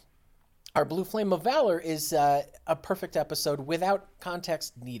 Mm-hmm. Our Blue Flame of Valor is a perfect episode without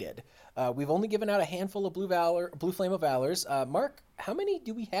context needed. We've only given out a handful of Blue Flame of Valors. Mark, how many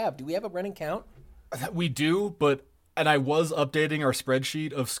do we have? Do we have a running count? We do, and I was updating our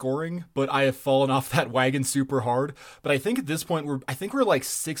spreadsheet of scoring, but I have fallen off that wagon super hard. But I think at this point we're like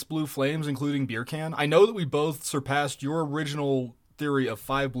 6 blue flames, including beer can. I know that we both surpassed your original theory of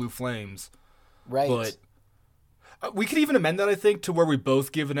 5 blue flames, Right. but we could even amend that, I think, to where we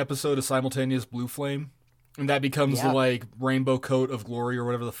both give an episode a simultaneous blue flame, and that becomes the like rainbow coat of glory or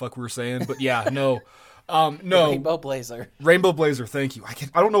whatever the fuck we were saying. But yeah, no, no, Rainbow Blazer. Rainbow Blazer. Thank you.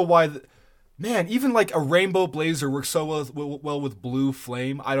 I don't know why. Man, even like a rainbow blazer works so well with blue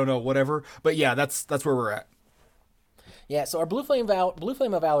flame. I don't know, whatever. But yeah, that's where we're at. Yeah, so our Blue Flame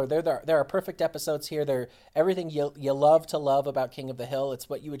of Valor, there are perfect episodes here. They're everything you love to love about King of the Hill. It's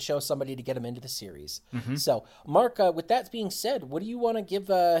what you would show somebody to get them into the series. Mm-hmm. So, Mark, with that being said, what do you want to give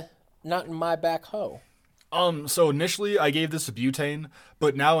Not in My Back Hoe? So initially I gave this a butane,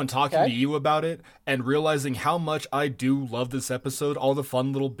 but now in talking to you about it and realizing how much I do love this episode, all the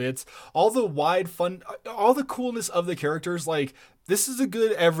fun little bits, all the wide fun, all the coolness of the characters, like, this is a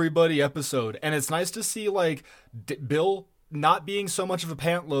good everybody episode. And it's nice to see, like, Bill not being so much of a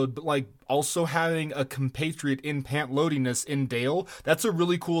pant load, but like also having a compatriot in pant loadiness in Dale. That's a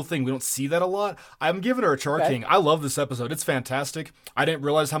really cool thing. We don't see that a lot. I'm giving her a Char King. I love this episode. It's fantastic. I didn't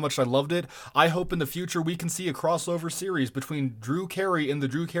realize how much I loved it. I hope in the future we can see a crossover series between Drew Carey in the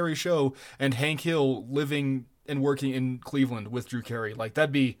Drew Carey Show and Hank Hill living and working in Cleveland with Drew Carey. Like,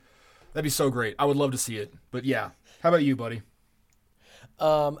 that'd be so great. I would love to see it. But yeah. How about you, buddy?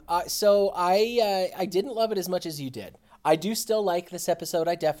 I didn't love it as much as you did. I do still like this episode.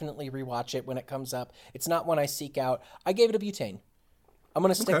 I definitely rewatch it when it comes up. It's not one I seek out. I gave it a butane. I'm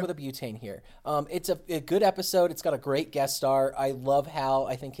going to stick with a butane here. It's a good episode. It's got a great guest star. I love Hal.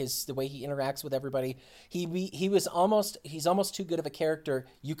 I think the way he interacts with everybody. He's almost too good of a character.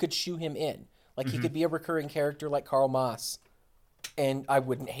 You could shoe him in. Like, he could be a recurring character like Carl Moss, and I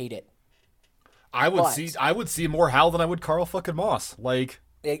wouldn't hate it. I would see more Hal than I would Carl fucking Moss. Like,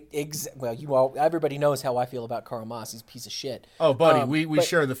 well, everybody knows how I feel about Carl Moss. He's a piece of shit. Oh, buddy, we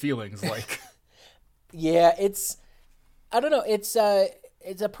share the feelings. Like, yeah, I don't know. It's a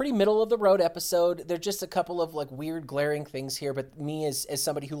pretty middle of the road episode. There's just a couple of like weird glaring things here. But me as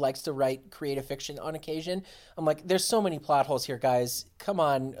somebody who likes to write creative fiction on occasion, I'm like, there's so many plot holes here, guys. Come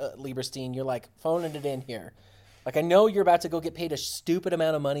on, Lieberstein, you're like phoning it in here. Like, I know you're about to go get paid a stupid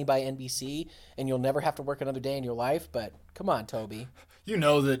amount of money by NBC, and you'll never have to work another day in your life. But come on, Toby. You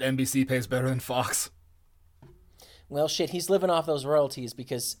know that NBC pays better than Fox. Well, shit, he's living off those royalties,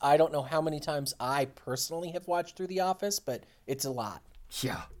 because I don't know how many times I personally have watched through The Office, but it's a lot.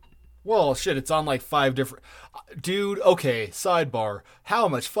 Yeah. Well, shit, it's on like 5 different... Dude, okay, sidebar. How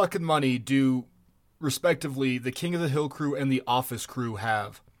much fucking money do, respectively, the King of the Hill crew and the Office crew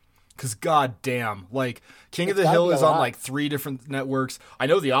have? Because goddamn, like, King of the Hill is on like 3 different networks. I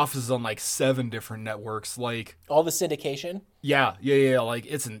know The Office is on like 7 different networks. Like, all the syndication? Yeah. Like,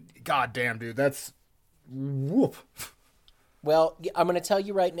 goddamn, dude, that's whoop. Well, I'm going to tell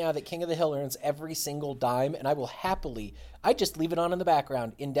you right now that King of the Hill earns every single dime, and I'd just leave it on in the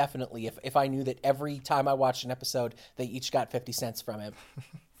background indefinitely if I knew that every time I watched an episode, they each got 50 cents from it.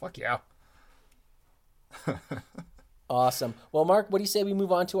 Fuck yeah. Awesome. Well, Mark, what do you say we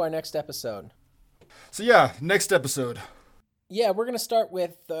move on to our next episode? So yeah, next episode. Yeah, we're going to start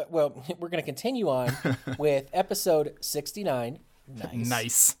with, we're going to continue on with episode 69.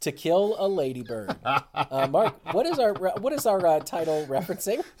 Nice. To Kill a Ladybird. Mark, what is our title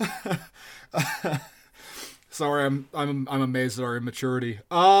referencing? Sorry, I'm amazed at our immaturity.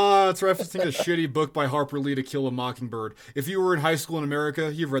 It's referencing a shitty book by Harper Lee, To Kill a Mockingbird. If you were in high school in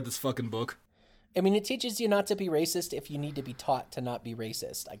America, you've read this fucking book. I mean, it teaches you not to be racist if you need to be taught to not be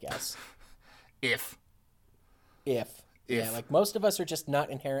racist, I guess. If. Yeah, like most of us are just not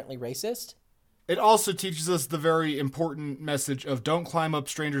inherently racist. It also teaches us the very important message of don't climb up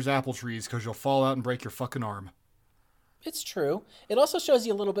strangers' apple trees because you'll fall out and break your fucking arm. It's true. It also shows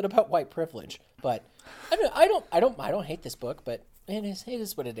you a little bit about white privilege. But I don't hate this book, but it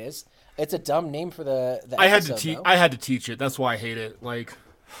is what it is. It's a dumb name for the episode, I had to teach it. That's why I hate it. Like,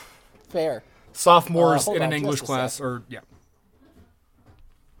 fair. Sophomores in an English class, or yeah.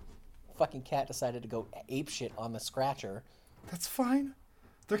 Fucking cat decided to go apeshit on the scratcher. That's fine.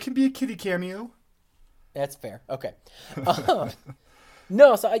 There can be a kitty cameo. That's fair. Okay.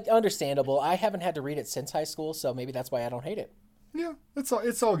 No, so understandable. I haven't had to read it since high school, so maybe that's why I don't hate it. Yeah, it's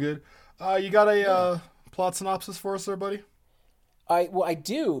all good. You got a plot synopsis for us there, buddy? I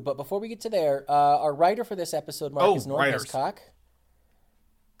do, but before we get to there, our writer for this episode, Mark, is Norm Hiscock.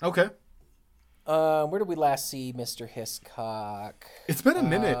 Okay. Where did we last see Mr. Hiscock? It's been a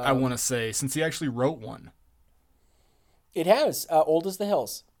minute, I want to say, since he actually wrote one. It has. Old as the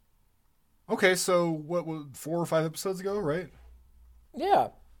Hills. Okay, so what was 4 or 5 episodes ago, right? Yeah.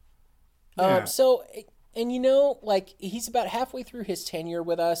 Yeah. So, and like he's about halfway through his tenure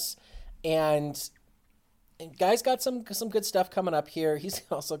with us, and guy's got some good stuff coming up here. He's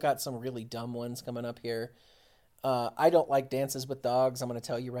also got some really dumb ones coming up here. I don't like Dances with Dogs. I'm going to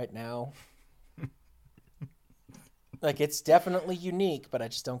tell you right now. Like, it's definitely unique, but I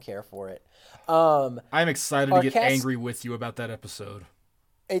just don't care for it. I'm excited to get cast, angry with you about that episode.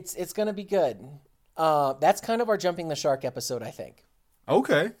 It's going to be good. That's kind of our Jumping the Shark episode, I think.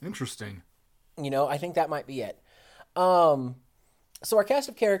 Okay, interesting. I think that might be it. So our cast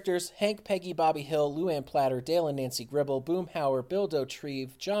of characters: Hank, Peggy, Bobby Hill, Luann Platter, Dale and Nancy Gribble, Boomhauer, Bill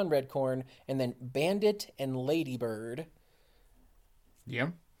Dotrieve, John Redcorn, and then Bandit and Ladybird. Yeah.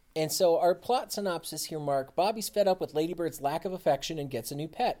 And so our plot synopsis here, Mark: Bobby's fed up with Ladybird's lack of affection and gets a new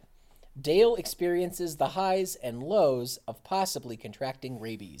pet. Dale experiences the highs and lows of possibly contracting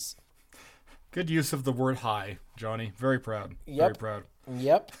rabies. Good use of the word high, Johnny. Very proud. Yep. Very proud.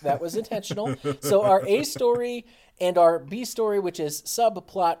 Yep, that was intentional. So our A story and our B story, which is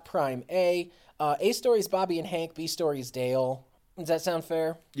subplot prime A. A story is Bobby and Hank. B story is Dale. Does that sound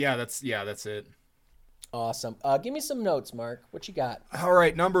fair? Yeah, that's it. Awesome. Give me some notes, Mark. What you got? All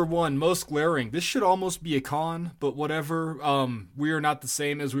right, number 1, most glaring. This should almost be a con, but whatever. We are not the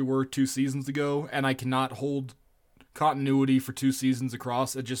same as we were 2 seasons ago, and I cannot hold continuity for 2 seasons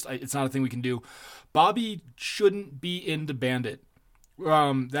across. It's not a thing we can do. Bobby shouldn't be into Bandit.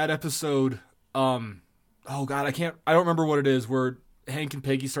 That episode, oh god, I don't remember what it is, where Hank and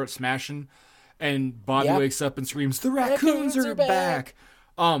Peggy start smashing, and Bobby wakes up and screams, "The raccoons are back!"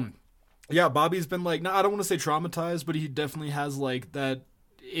 Yeah, Bobby's been like, I don't want to say traumatized, but he definitely has like that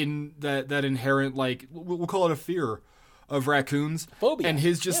inherent, like, we'll call it a fear of raccoons. Phobia. And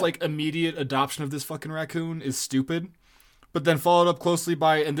his just like immediate adoption of this fucking raccoon is stupid. But then followed up closely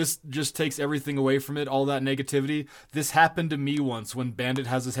by, and this just takes everything away from it, all that negativity. This happened to me once when Bandit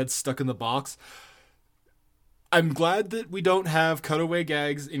has his head stuck in the box. I'm glad that we don't have cutaway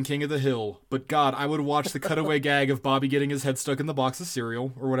gags in King of the Hill, but God, I would watch the cutaway gag of Bobby getting his head stuck in the box of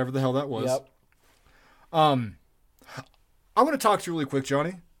cereal, or whatever the hell that was. Yep. I want to talk to you really quick,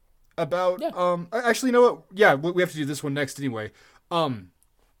 Johnny, about, actually, you know what? Yeah, we have to do this one next anyway. No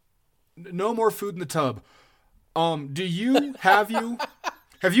more food in the tub. Have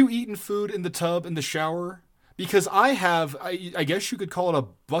you eaten food in the tub in the shower? Because I guess you could call it a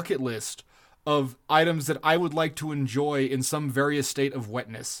bucket list of items that I would like to enjoy in some various state of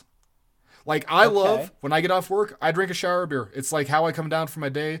wetness. Like, I love, when I get off work, I drink a shower beer. It's like how I come down from my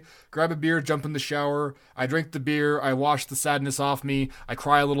day, grab a beer, jump in the shower, I drink the beer, I wash the sadness off me, I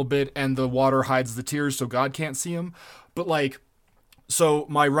cry a little bit, and the water hides the tears so God can't see them. But like, so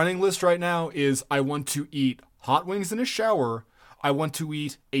my running list right now is I want to eat hot wings in a shower, I want to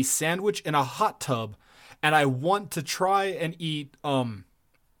eat a sandwich in a hot tub, and I want to try and eat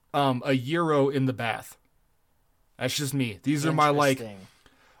a gyro in the bath. That's just me. These are my, like,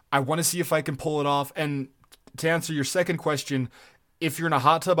 I want to see if I can pull it off. And to answer your second question, if you're in a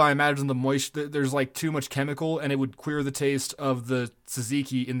hot tub, I imagine there's like too much chemical and it would queer the taste of the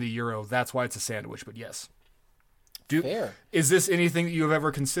tzatziki in the gyro. That's why it's a sandwich, but yes. Fair. Is this anything that you have ever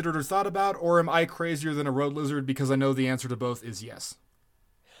considered or thought about, or am I crazier than a road lizard? Because I know the answer to both is yes.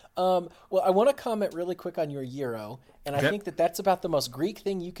 Well, I want to comment really quick on your gyro, and I think that's about the most Greek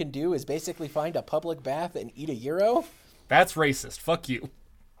thing you can do is basically find a public bath and eat a gyro. That's racist. Fuck you.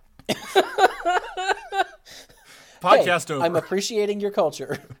 Podcast over. I'm appreciating your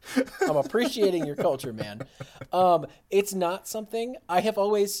culture. I'm appreciating your culture, man. It's not something I have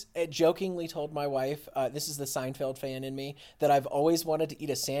always jokingly told my wife, this is the Seinfeld fan in me, that I've always wanted to eat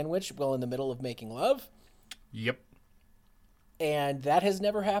a sandwich while in the middle of making love. Yep. And that has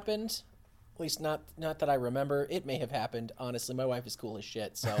never happened. At least not that I remember. It may have happened. Honestly, my wife is cool as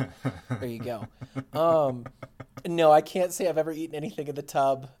shit. So there you go. No, I can't say I've ever eaten anything in the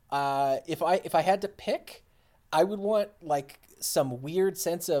tub. If I had to pick, I would want like some weird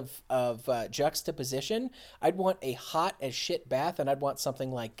sense of juxtaposition. I'd want a hot as shit bath, and I'd want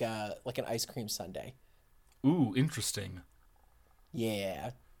something like an ice cream sundae. Ooh, interesting.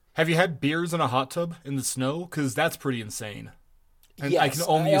 Yeah. Have you had beers in a hot tub in the snow? Because that's pretty insane. And yes, I can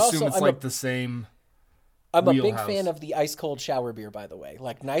only assume it's like the same. I'm a big fan of the ice cold shower beer, by the way.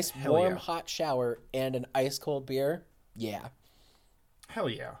 Like nice, warm, hot shower and an ice cold beer. Yeah. Hell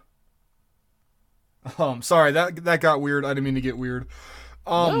yeah. Sorry, that got weird. I didn't mean to get weird.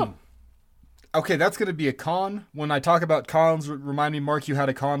 No. Okay, that's going to be a con. When I talk about cons, remind me, Mark, you had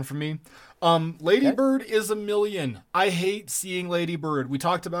a con for me. Ladybird is a million. I hate seeing Ladybird. We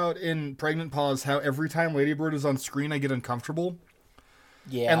talked about in Pregnant Pause how every time Ladybird is on screen, I get uncomfortable.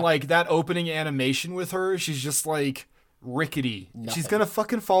 Yeah. And like that opening animation with her, she's just like rickety. Nothing. She's gonna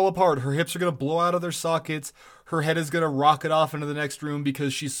fucking fall apart. Her hips are gonna blow out of their sockets. Her head is gonna rocket off into the next room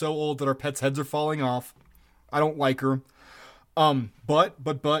because she's so old that our pets' heads are falling off. I don't like her.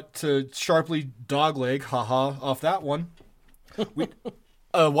 But to sharply dogleg, haha, off that one.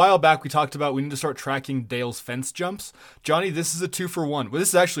 A while back we talked about we need to start tracking Dale's fence jumps. Johnny, this is a 2-for-1. Well, this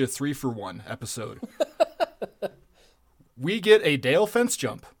is actually a 3-for-1 episode. We get a Dale fence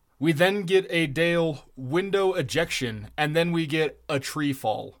jump. We then get a Dale window ejection, and then we get a tree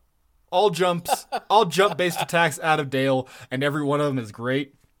fall. All jump-based attacks out of Dale, and every one of them is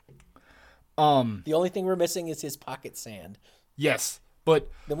great. The only thing we're missing is his pocket sand. Yes, but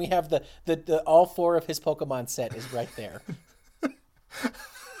then we have the all 4 of his Pokemon set is right there.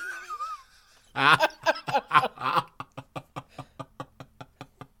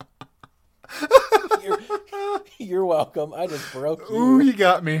 You're welcome. I just broke you. Ooh, you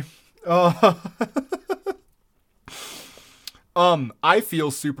got me. I feel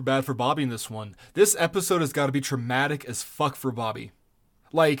super bad for Bobby in this one. This episode has got to be traumatic as fuck for Bobby.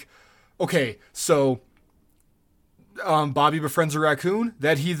 Like, okay, so Bobby befriends a raccoon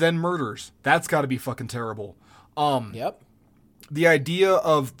that he then murders. That's got to be fucking terrible. Yep. The idea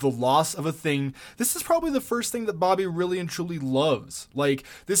of the loss of a thing. This is probably the first thing that Bobby really and truly loves. Like,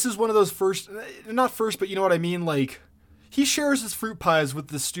 this is one of those not first, but you know what I mean? Like, he shares his fruit pies with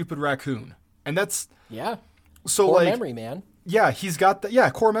this stupid raccoon. And that's... Yeah. So, core like... memory, man. Yeah, he's got that. Yeah,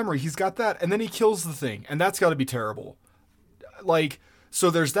 core memory. He's got that. And then he kills the thing. And that's got to be terrible. Like... So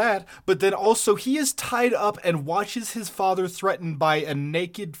there's that, but then also he is tied up and watches his father threatened by a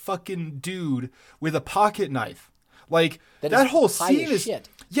naked fucking dude with a pocket knife. Like, that whole scene is... Shit.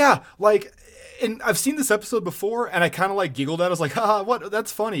 Yeah, like, and I've seen this episode before, and I kind of like giggled at it. I was like, haha, what?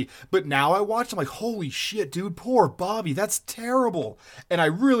 That's funny. But now I watch, I'm like, holy shit, dude, poor Bobby. That's terrible. And I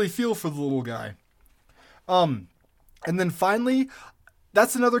really feel for the little guy. And then finally,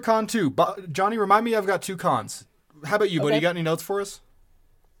 that's another con too. Johnny, remind me, I've got 2 cons. How about you, buddy? You got any notes for us?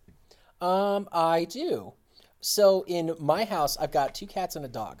 I do. So in my house, I've got 2 cats and a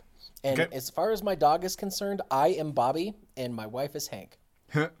dog. And as far as my dog is concerned, I am Bobby and my wife is Hank.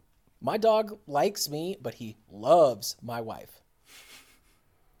 My dog likes me, but he loves my wife.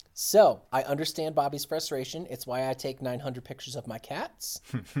 So I understand Bobby's frustration. It's why I take 900 pictures of my cats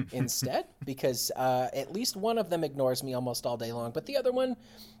instead, because at least one of them ignores me almost all day long. But the other one,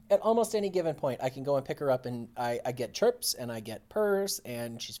 at almost any given point, I can go and pick her up, and I get chirps and I get purrs,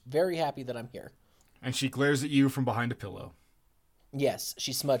 and she's very happy that I'm here. And she glares at you from behind a pillow. Yes,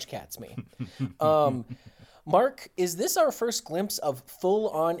 she smudge cats me. Mark, is this our first glimpse of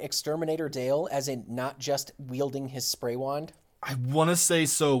full-on Exterminator Dale, as in not just wielding his spray wand? I want to say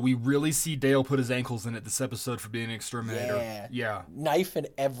so. We really see Dale put his ankles in it this episode for being an exterminator. Yeah. Knife and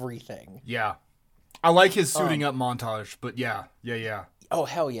everything. Yeah. I like his suiting up montage, but yeah. Oh,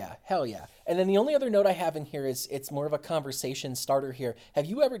 hell yeah. And then the only other note I have in here is it's more of a conversation starter here. Did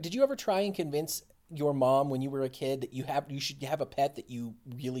you ever try and convince your mom when you were a kid that you should have a pet that you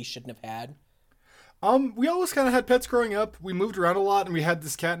really shouldn't have had? We always kind of had pets growing up. We moved around a lot, and we had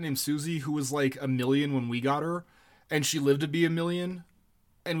this cat named Susie who was like 1 million when we got her. And she lived to be 1 million,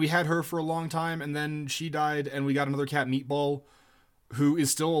 and we had her for a long time, and then she died, and we got another cat, Meatball, who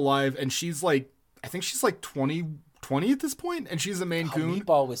is still alive, and she's like, I think she's like 20 at this point, and she's a Maine Coon.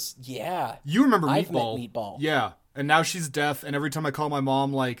 Meatball was, yeah. You remember Meatball. I've met Meatball. Yeah, and now she's deaf, and every time I call my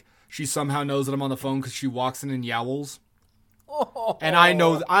mom, like, she somehow knows that I'm on the phone because she walks in and yowls. Oh. And I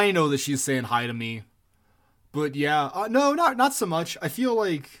know that she's saying hi to me. But yeah, no, not so much. I feel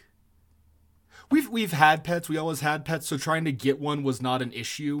like... We've had pets. We always had pets, so trying to get one was not an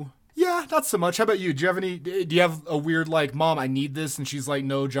issue. Yeah, not so much. How about you? Do you have a weird, like, Mom, I need this, and she's like,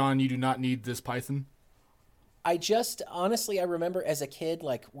 no, John, you do not need this python? Honestly, I remember as a kid,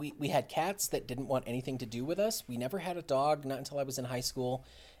 like, we had cats that didn't want anything to do with us. We never had a dog, not until I was in high school.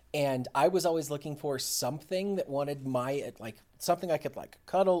 And I was always looking for something that wanted something I could, like,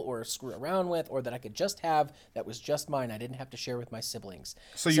 cuddle or screw around with, or that I could just have that was just mine. I didn't have to share with my siblings.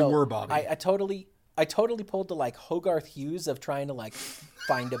 So you were Bobby. I totally pulled the, like, Hogarth Hughes of trying to, like,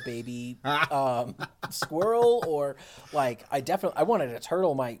 find a baby squirrel, or, like, I wanted a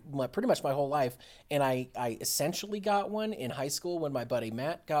turtle pretty much my whole life. And I essentially got one in high school when my buddy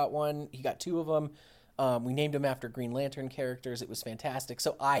Matt got one. He got 2 of them. We named them after Green Lantern characters. It was fantastic.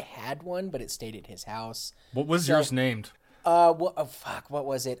 So I had one, but it stayed at his house. What was yours named? What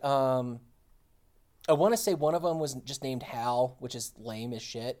was it? I want to say one of them was just named Hal, which is lame as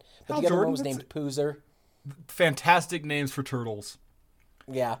shit. But Hal the other Jordan, one was named Poozer. Fantastic names for turtles.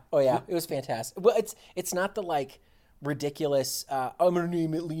 Yeah. Oh yeah, it was fantastic. Well, it's not the, like, ridiculous, I'm going to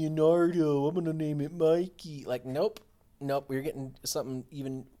name it Leonardo, I'm going to name it Mikey. Like, nope, we're getting something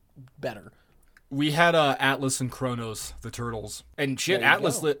even better. We had Atlas and Kronos, the turtles. And shit,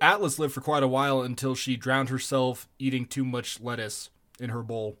 Atlas lived for quite a while until she drowned herself eating too much lettuce in her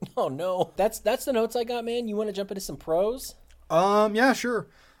bowl. Oh, no. That's the notes I got, man. You want to jump into some pros? Yeah, sure.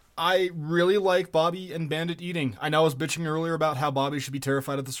 I really like Bobby and Bandit eating. I know I was bitching earlier about how Bobby should be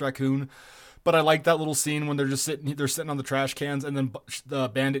terrified of this raccoon, but I like that little scene when they're sitting on the trash cans, and then the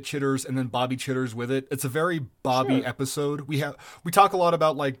Bandit chitters, and then Bobby chitters with it. It's a very Bobby episode. We talk a lot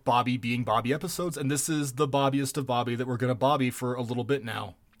about like Bobby being Bobby episodes, and this is the Bobbiest of Bobby that we're gonna Bobby for a little bit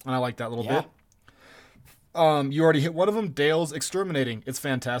now, and I like that little bit. You already hit one of them. Dale's exterminating. It's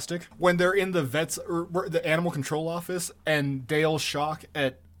fantastic when they're in the the animal control office, and Dale's shock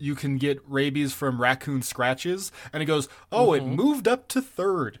at you can get rabies from raccoon scratches, and he goes, "Oh, It moved up to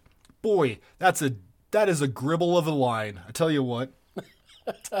 3rd." Boy, that is a gribble of a line. I tell you what.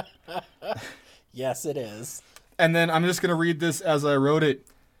 Yes, it is. And then I'm just going to read this as I wrote it.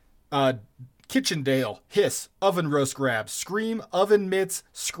 Kitchen Dale, hiss, oven roast grab, scream, oven mitts,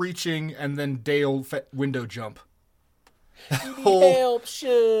 screeching, and then Dale window jump. Help,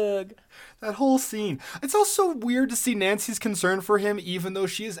 Shug. That whole scene. It's also weird to see Nancy's concern for him, even though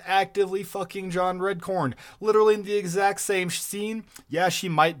she is actively fucking John Redcorn. Literally in the exact same scene. Yeah, she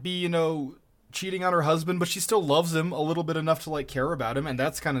might be, cheating on her husband, but she still loves him a little bit enough to, like, care about him, and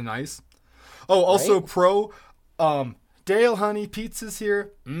that's kind of nice. Oh, also, right? Pro, Dale, honey, pizza's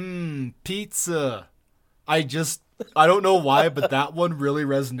here. Pizza. I don't know why, but that one really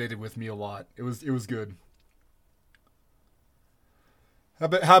resonated with me a lot. It was good.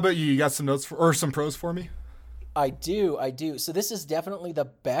 How about you? You got some notes or some pros for me? I do. So this is definitely the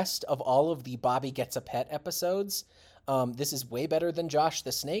best of all of the Bobby Gets a Pet episodes. This is way better than Josh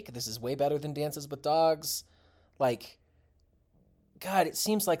the Snake. This is way better than Dances with Dogs. Like, God, it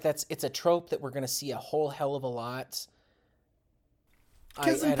seems like it's a trope that we're going to see a whole hell of a lot.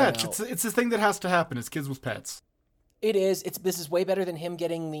 Kids and pets. It's a thing that has to happen. It's kids with pets. It is. This is way better than him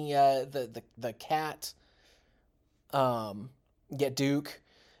getting the cat. Get Duke.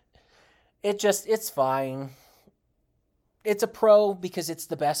 It's fine. It's a pro because it's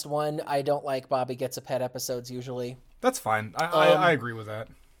the best one. I don't like Bobby Gets a Pet episodes usually. That's fine. I agree with that.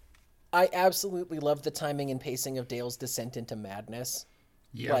 I absolutely love the timing and pacing of Dale's descent into madness.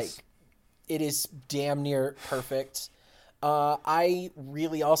 Yes. Like, it is damn near perfect. I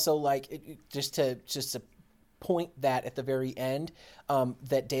really also like it, just to point that at the very end,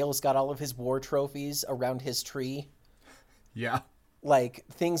 that Dale's got all of his war trophies around his tree. Yeah. Like,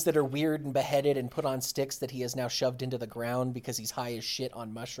 things that are weird and beheaded and put on sticks that he has now shoved into the ground because he's high as shit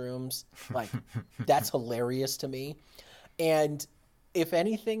on mushrooms. Like, that's hilarious to me. And if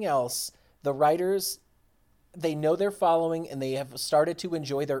anything else, the writers, they know they're following and they have started to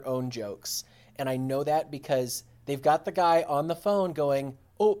enjoy their own jokes. And I know that because they've got the guy on the phone going,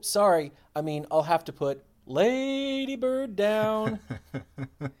 "Oh, sorry. I'll have to put Ladybird down."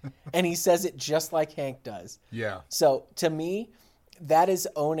 And he says it just like Hank does. Yeah. So to me, that is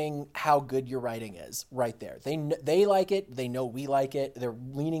owning how good your writing is right there. They like it. They know we like it. They're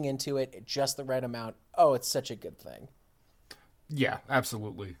leaning into it at just the right amount. Oh, it's such a good thing. Yeah,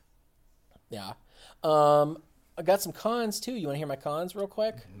 absolutely. Yeah. I got some cons too. You want to hear my cons real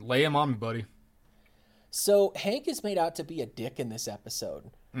quick? Lay them on me, buddy. So Hank is made out to be a dick in this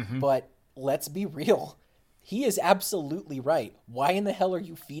episode, but let's be real. He is absolutely right. Why in the hell are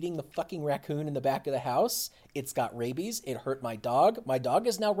you feeding the fucking raccoon in the back of the house? It's got rabies. It hurt my dog. My dog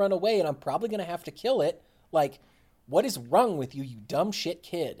has now run away, and I'm probably going to have to kill it. Like, what is wrong with you, you dumb shit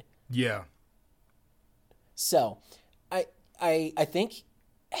kid? Yeah. So, I think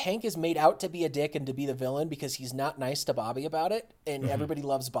Hank is made out to be a dick and to be the villain because he's not nice to Bobby about it, and everybody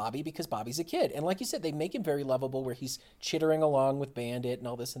loves Bobby because Bobby's a kid. And like you said, they make him very lovable where he's chittering along with Bandit and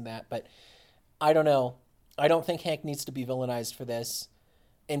all this and that. But I don't know. I don't think Hank needs to be villainized for this.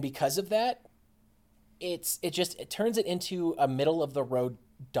 And because of that, it turns it into a middle of the road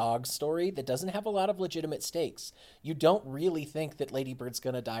dog story that doesn't have a lot of legitimate stakes. You don't really think that Ladybird's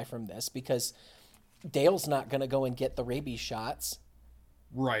going to die from this because Dale's not going to go and get the rabies shots.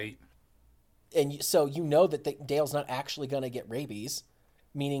 Right. And so you know that Dale's not actually going to get rabies,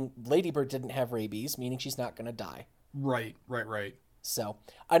 meaning Ladybird didn't have rabies, meaning she's not going to die. Right. So,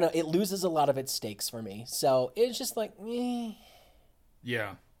 I know it loses a lot of its stakes for me. So, it's just like,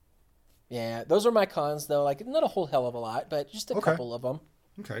 Yeah. Yeah, those are my cons, though. Like, not a whole hell of a lot, but just a couple of them.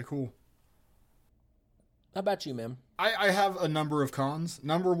 Okay, cool. How about you, Mim? I have a number of cons.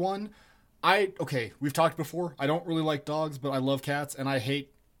 Number one, we've talked before. I don't really like dogs, but I love cats, and I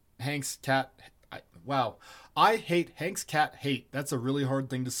hate Hank's cat. Wow. I hate Hank's cat hate. That's a really hard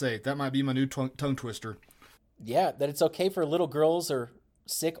thing to say. That might be my new tongue twister. Yeah, that it's okay for little girls or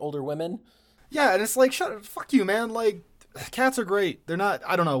sick older women. Yeah, and it's like, fuck you, man. Like, cats are great. They're not,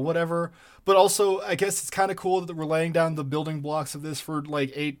 I don't know, whatever. But also, I guess it's kind of cool that we're laying down the building blocks of this for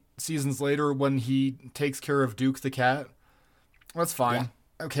like 8 seasons later when he takes care of Duke the cat. That's fine.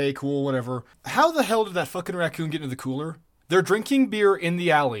 Yeah. Okay, cool, whatever. How the hell did that fucking raccoon get into the cooler? They're drinking beer in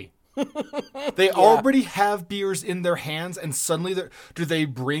the alley. They already have beers in their hands, and suddenly do they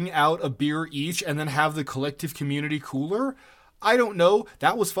bring out a beer each and then have the collective community cooler? I don't know.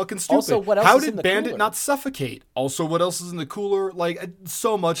 That was fucking stupid. Also, what else How is did in the Bandit cooler? not suffocate? Also, what else is in the cooler? Like,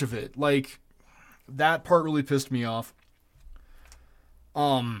 so much of it. Like, that part really pissed me off.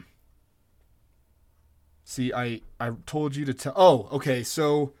 See, I told you to tell. Oh, okay.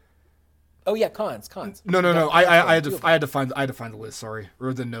 So. Oh yeah, cons. No. I had to find the list. Sorry,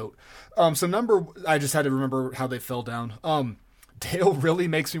 or the note. I just had to remember how they fell down. Dale really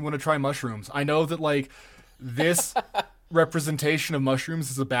makes me want to try mushrooms. I know that like this representation of mushrooms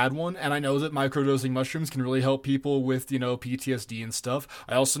is a bad one, and I know that microdosing mushrooms can really help people with, PTSD and stuff.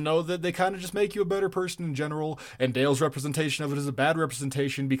 I also know that they kind of just make you a better person in general, and Dale's representation of it is a bad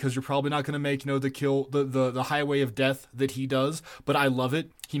representation because you're probably not going to make, the highway of death that he does, but I love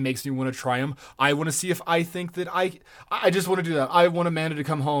it. He makes me want to try them. I want to see if I think that I just want to do that. I want Amanda to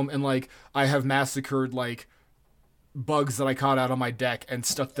come home and like I have massacred like bugs that I caught out on my deck and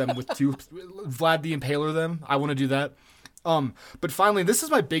stuck them with Vlad the Impaler them. I want to do that. But finally, this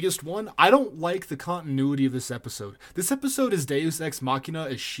is my biggest one. I don't like the continuity of this episode. This episode is Deus Ex Machina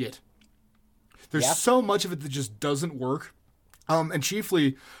as shit. There's so much of it that just doesn't work. And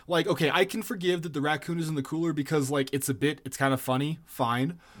chiefly, like, okay, I can forgive that the raccoon is in the cooler because, like, it's kind of funny,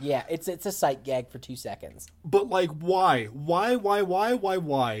 fine. Yeah, it's a sight gag for 2 seconds. But, like, why? Why?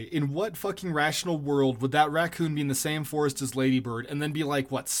 In what fucking rational world would that raccoon be in the same forest as Ladybird and then be, like,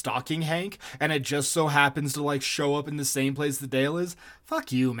 what, stalking Hank? And it just so happens to, like, show up in the same place that Dale is?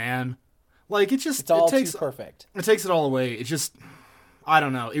 Fuck you, man. Like, it's too perfect. It takes it all away. It just, I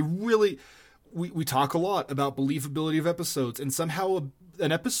don't know. It really... We talk a lot about believability of episodes, and somehow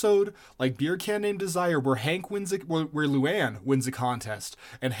an episode like Beer Can Named Desire, where where Luann wins a contest,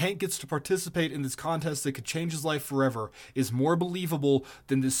 and Hank gets to participate in this contest that could change his life forever, is more believable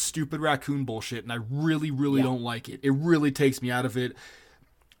than this stupid raccoon bullshit, and I really, really don't like it. It really takes me out of it.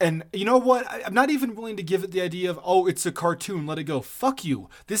 And you know what? I'm not even willing to give it the idea of, oh, it's a cartoon, let it go. Fuck you.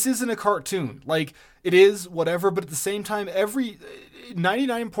 This isn't a cartoon. Like, it is, whatever, but at the same time,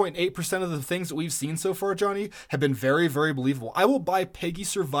 99.8% of the things that we've seen so far, Johnny, have been very, very believable. I will buy Peggy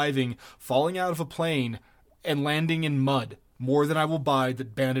surviving, falling out of a plane, and landing in mud more than I will buy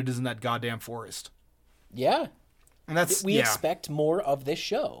that Bandit is in that goddamn forest. Yeah. And we expect more of this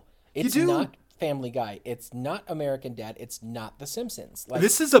show. It's not Family Guy. It's not American Dad. It's not The Simpsons. Like,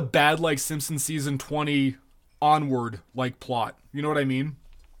 this is a bad, like, Simpsons season 20 onward, like, plot. You know what I mean?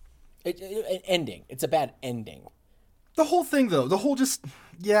 An ending. It's a bad ending. The whole thing, though. All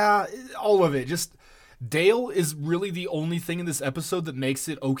of it. Just, Dale is really the only thing in this episode that makes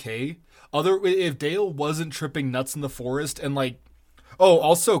it okay. If Dale wasn't tripping nuts in the forest and, like... Oh,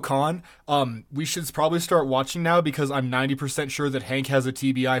 also, Con, we should probably start watching now because I'm 90% sure that Hank has a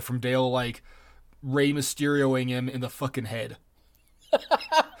TBI from Dale, like... Rey Mysterioing him in the fucking head.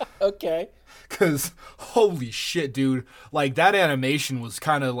 Okay. Because, holy shit, dude. Like, that animation was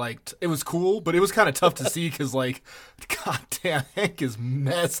kind of like, it was cool, but it was kind of tough to see because, like, goddamn, Hank is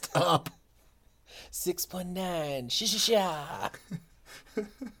messed up. 6.9. Sha.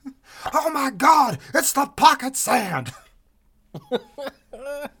 Oh my god, it's the pocket sand.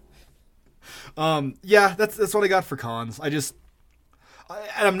 That's what I got for cons.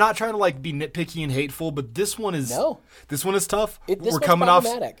 And I'm not trying to like be nitpicky and hateful, but this one is tough. We're coming off.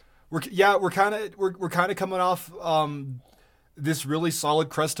 We're kind of coming off this really solid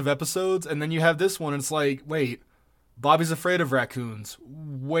crest of episodes, and then you have this one, and it's like, wait, Bobby's afraid of raccoons.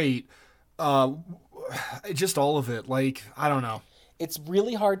 Wait, just all of it. Like, I don't know. It's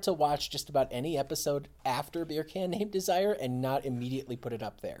really hard to watch just about any episode after Beer Can Named Desire and not immediately put it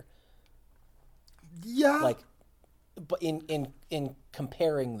up there. Yeah, like. But in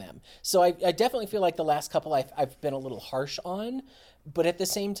comparing them, so I definitely feel like the last couple I've been a little harsh on, but at the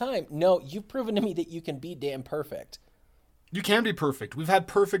same time, no, you've proven to me that you can be damn perfect. You can be perfect. We've had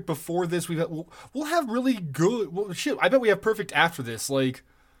perfect before this. We'll have really good. Well, shit, I bet we have perfect after this. Like,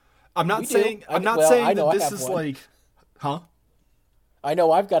 I'm not saying that this is like, huh? I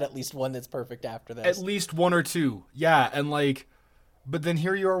know I've got at least one that's perfect after this. At least one or two, yeah, and like, but then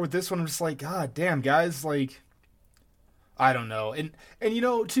here you are with this one. I'm just like, god damn, guys, like. I don't know. And you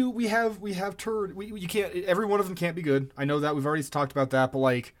know, too, we have turd. You can't. Every one of them can't be good. I know that we've already talked about that, but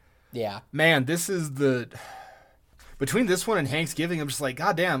like, Yeah. man, this is the between this one and Thanksgiving. I'm just like,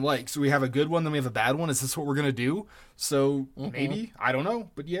 God damn. Like, so we have a good one, then we have a bad one. Is this what we're gonna do? So maybe I don't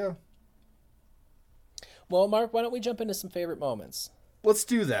know, but yeah. Well, Mark, why don't we jump into some favorite moments? Let's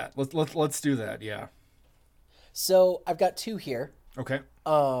do that. Let's do that. Yeah. So I've got two here. Okay.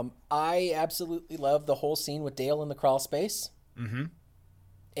 I absolutely love the whole scene with Dale in the crawl space. Mm-hmm.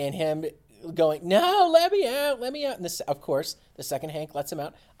 And him going, no, let me out. And this, of course, the second Hank lets him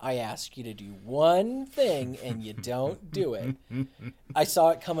out. I ask you to do one thing and you don't do it. I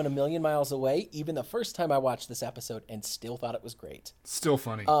saw it coming a million miles away, even the first time I watched this episode, and still thought it was great. Still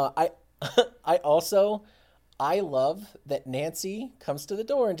funny. I love that Nancy comes to the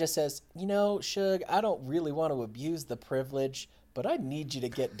door and just says, you know, Suge, I don't really want to abuse the privilege, but I need you to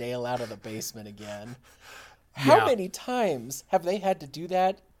get Dale out of the basement again. How many times have they had to do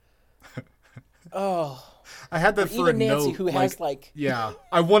that? Oh, I had that for even a Nancy, note, who has like, yeah,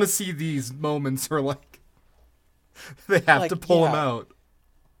 I want to see these moments where like they have to pull him out.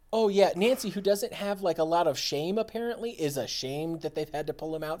 Oh yeah, Nancy, who doesn't have like a lot of shame apparently, is ashamed that they've had to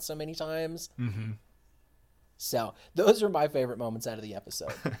pull him out so many times. Mm-hmm. So those are my favorite moments out of the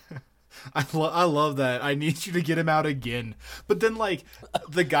episode. I love that. I need you to get him out again. But then like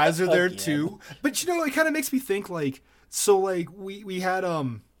the guys are there too. But you know, it kind of makes me think like, so like we had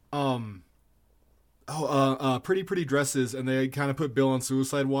pretty dresses, and they kind of put Bill on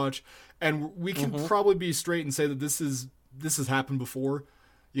suicide watch, and we can probably be straight and say that this has happened before,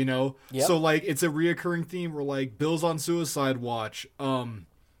 you know. Yep. So like it's a reoccurring theme where like Bill's on suicide watch,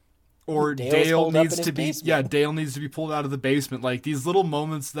 or Dale needs to be Dale needs to be pulled out of the basement. Like these little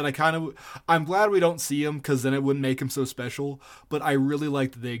moments that I'm glad we don't see them, because then it wouldn't make him so special, but I really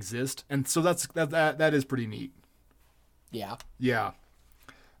like that they exist, and so that is pretty neat. Yeah.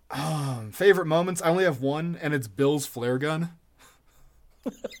 Favorite moments, I only have one, and it's Bill's flare gun.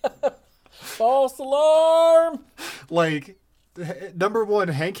 False alarm! Like, number one,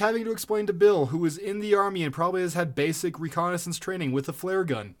 Hank having to explain to Bill, who is in the army and probably has had basic reconnaissance training with a flare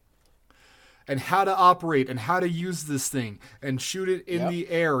gun, and how to operate and how to use this thing and shoot it in the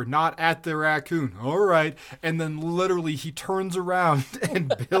air, not at the raccoon. All right. And then literally he turns around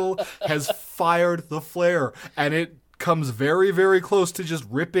and Bill has fired the flare, and it comes very, very close to just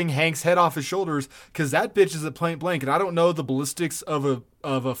ripping Hank's head off his shoulders, because that bitch is at point blank. And I don't know the ballistics of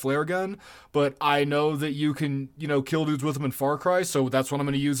a flare gun, but I know that you can, you know, kill dudes with them in Far Cry, so that's what I'm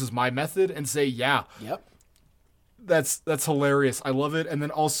going to use as my method and say, yeah. Yep. That's hilarious. I love it. And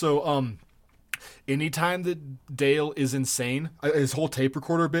then also, anytime that Dale is insane, his whole tape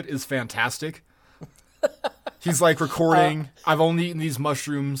recorder bit is fantastic. He's like recording, I've only eaten these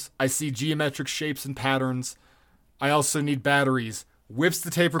mushrooms. I see geometric shapes and patterns. I also need batteries. Whips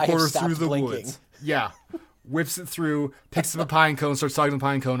the tape recorder through the woods. Yeah. Whips it through, picks up a pine cone, starts talking to the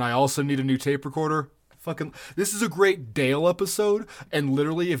pine cone. I also need a new tape recorder. This is a great Dale episode, and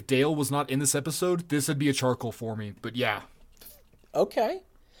literally if Dale was not in this episode, this would be a charcoal for me. But yeah. Okay.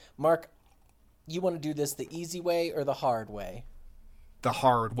 Mark, you want to do this the easy way or the hard way? The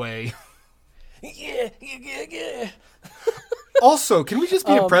hard way. Yeah. Also, can we just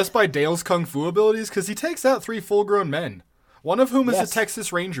be impressed by Dale's kung fu abilities? Because he takes out 3 full-grown men, one of whom is a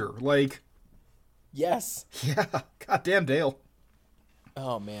Texas Ranger. Like, yes. Yeah, goddamn Dale.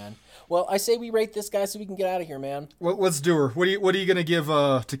 Oh man. Well, I say we rate this guy so we can get out of here, man. Let's do her. What are you gonna give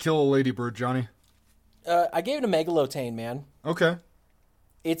To Kill a Ladybird, Johnny? I gave it a megalotane, man. Okay.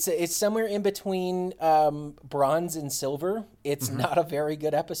 It's somewhere in between bronze and silver. It's not a very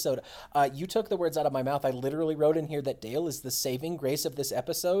good episode. You took the words out of my mouth. I literally wrote in here that Dale is the saving grace of this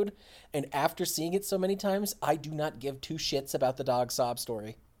episode. And after seeing it so many times, I do not give 2 shits about the dog sob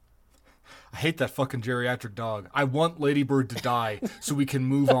story. I hate that fucking geriatric dog. I want Ladybird to die so we can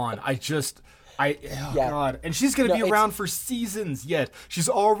move on. God. And she's going to be around for seasons yet. She's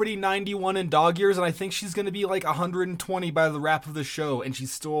already 91 in dog years, and I think she's going to be like 120 by the wrap of the show, and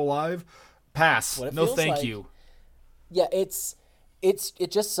she's still alive. Pass. No, thank you. Yeah, it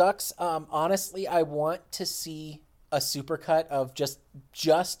just sucks. Honestly, I want to see a supercut of just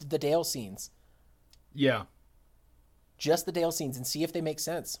the Dale scenes. Yeah. Just the Dale scenes and see if they make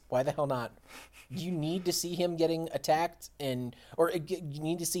sense. Why the hell not? You need to see him getting attacked or you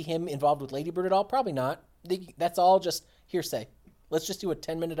need to see him involved with Ladybird at all? Probably not. That's all just hearsay. Let's just do a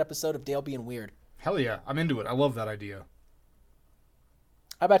 10-minute episode of Dale being weird. Hell yeah. I'm into it. I love that idea.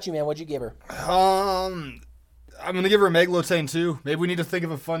 How about you, man? What'd you give her? I'm going to give her a megalotane too. Maybe we need to think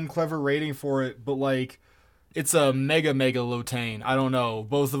of a fun, clever rating for it, but like, It's a mega lotane. I don't know.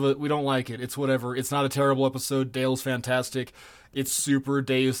 Both of it, we don't like it. It's whatever. It's not a terrible episode. Dale's fantastic. It's super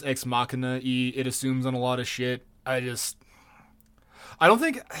Deus Ex Machina-y. It assumes on a lot of shit. I don't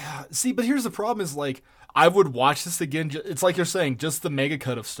think... See, but here's the problem is, like, I would watch this again. It's like you're saying, just the mega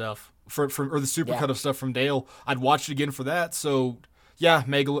cut of stuff. Or the super cut of stuff from Dale. I'd watch it again for that. So, yeah,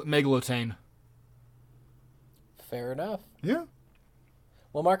 Megalotane. Fair enough. Yeah.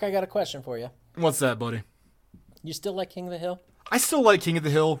 Well, Mark, I got a question for you. What's that, buddy? You still like King of the Hill? I still like King of the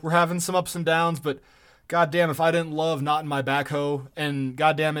Hill. We're having some ups and downs, but goddamn, if I didn't love Not in My Back Hoe, and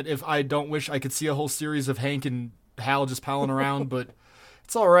goddamn it, if I don't wish I could see a whole series of Hank and Hal just palling around, but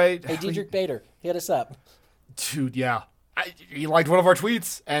it's all right. Hey, Diedrich Bader, hit us up. Dude, yeah. He liked one of our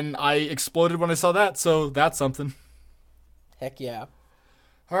tweets, and I exploded when I saw that, so that's something. Heck yeah.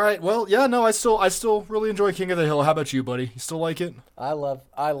 All right, well, yeah, no, I still really enjoy King of the Hill. How about you, buddy? You still like it? I love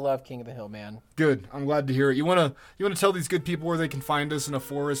King of the Hill, man. Good. I'm glad to hear it. You wanna tell these good people where they can find us in a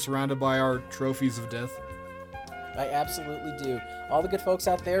forest surrounded by our trophies of death? I absolutely do. All the good folks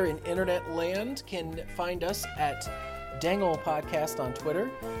out there in internet land can find us at Dangle Podcast on Twitter.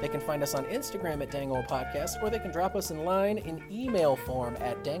 They can find us on Instagram at Dangle Podcast, or they can drop us in line in email form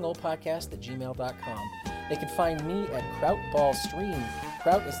at danglepodcast@gmail.com. They can find me at Krautball Stream.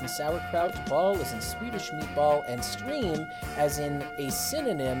 Kraut is in sauerkraut, ball is in Swedish meatball, and stream as in a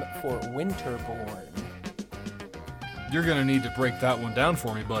synonym for winterborn. You're gonna need to break that one down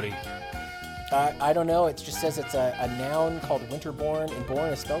for me, buddy. I don't know. It just says it's a noun called winterborn, and born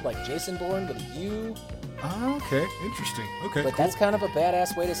is spelled like Jason Bourne with a U. Oh, okay. Interesting. Okay, But cool. that's kind of a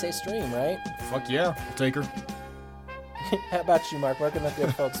badass way to say stream, right? Fuck yeah. We'll take her. How about you, Mark? Where can the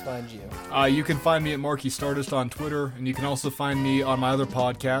good folks find you? You can find me at Marky Stardust on Twitter, and you can also find me on my other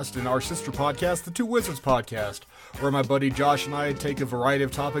podcast and our sister podcast, the Two Wizards Podcast, where my buddy Josh and I take a variety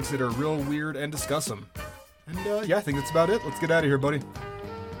of topics that are real weird and discuss them. And yeah, I think that's about it. Let's get out of here, buddy.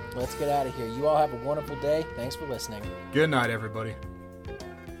 Let's get out of here. You all have a wonderful day. Thanks for listening. Good night, everybody.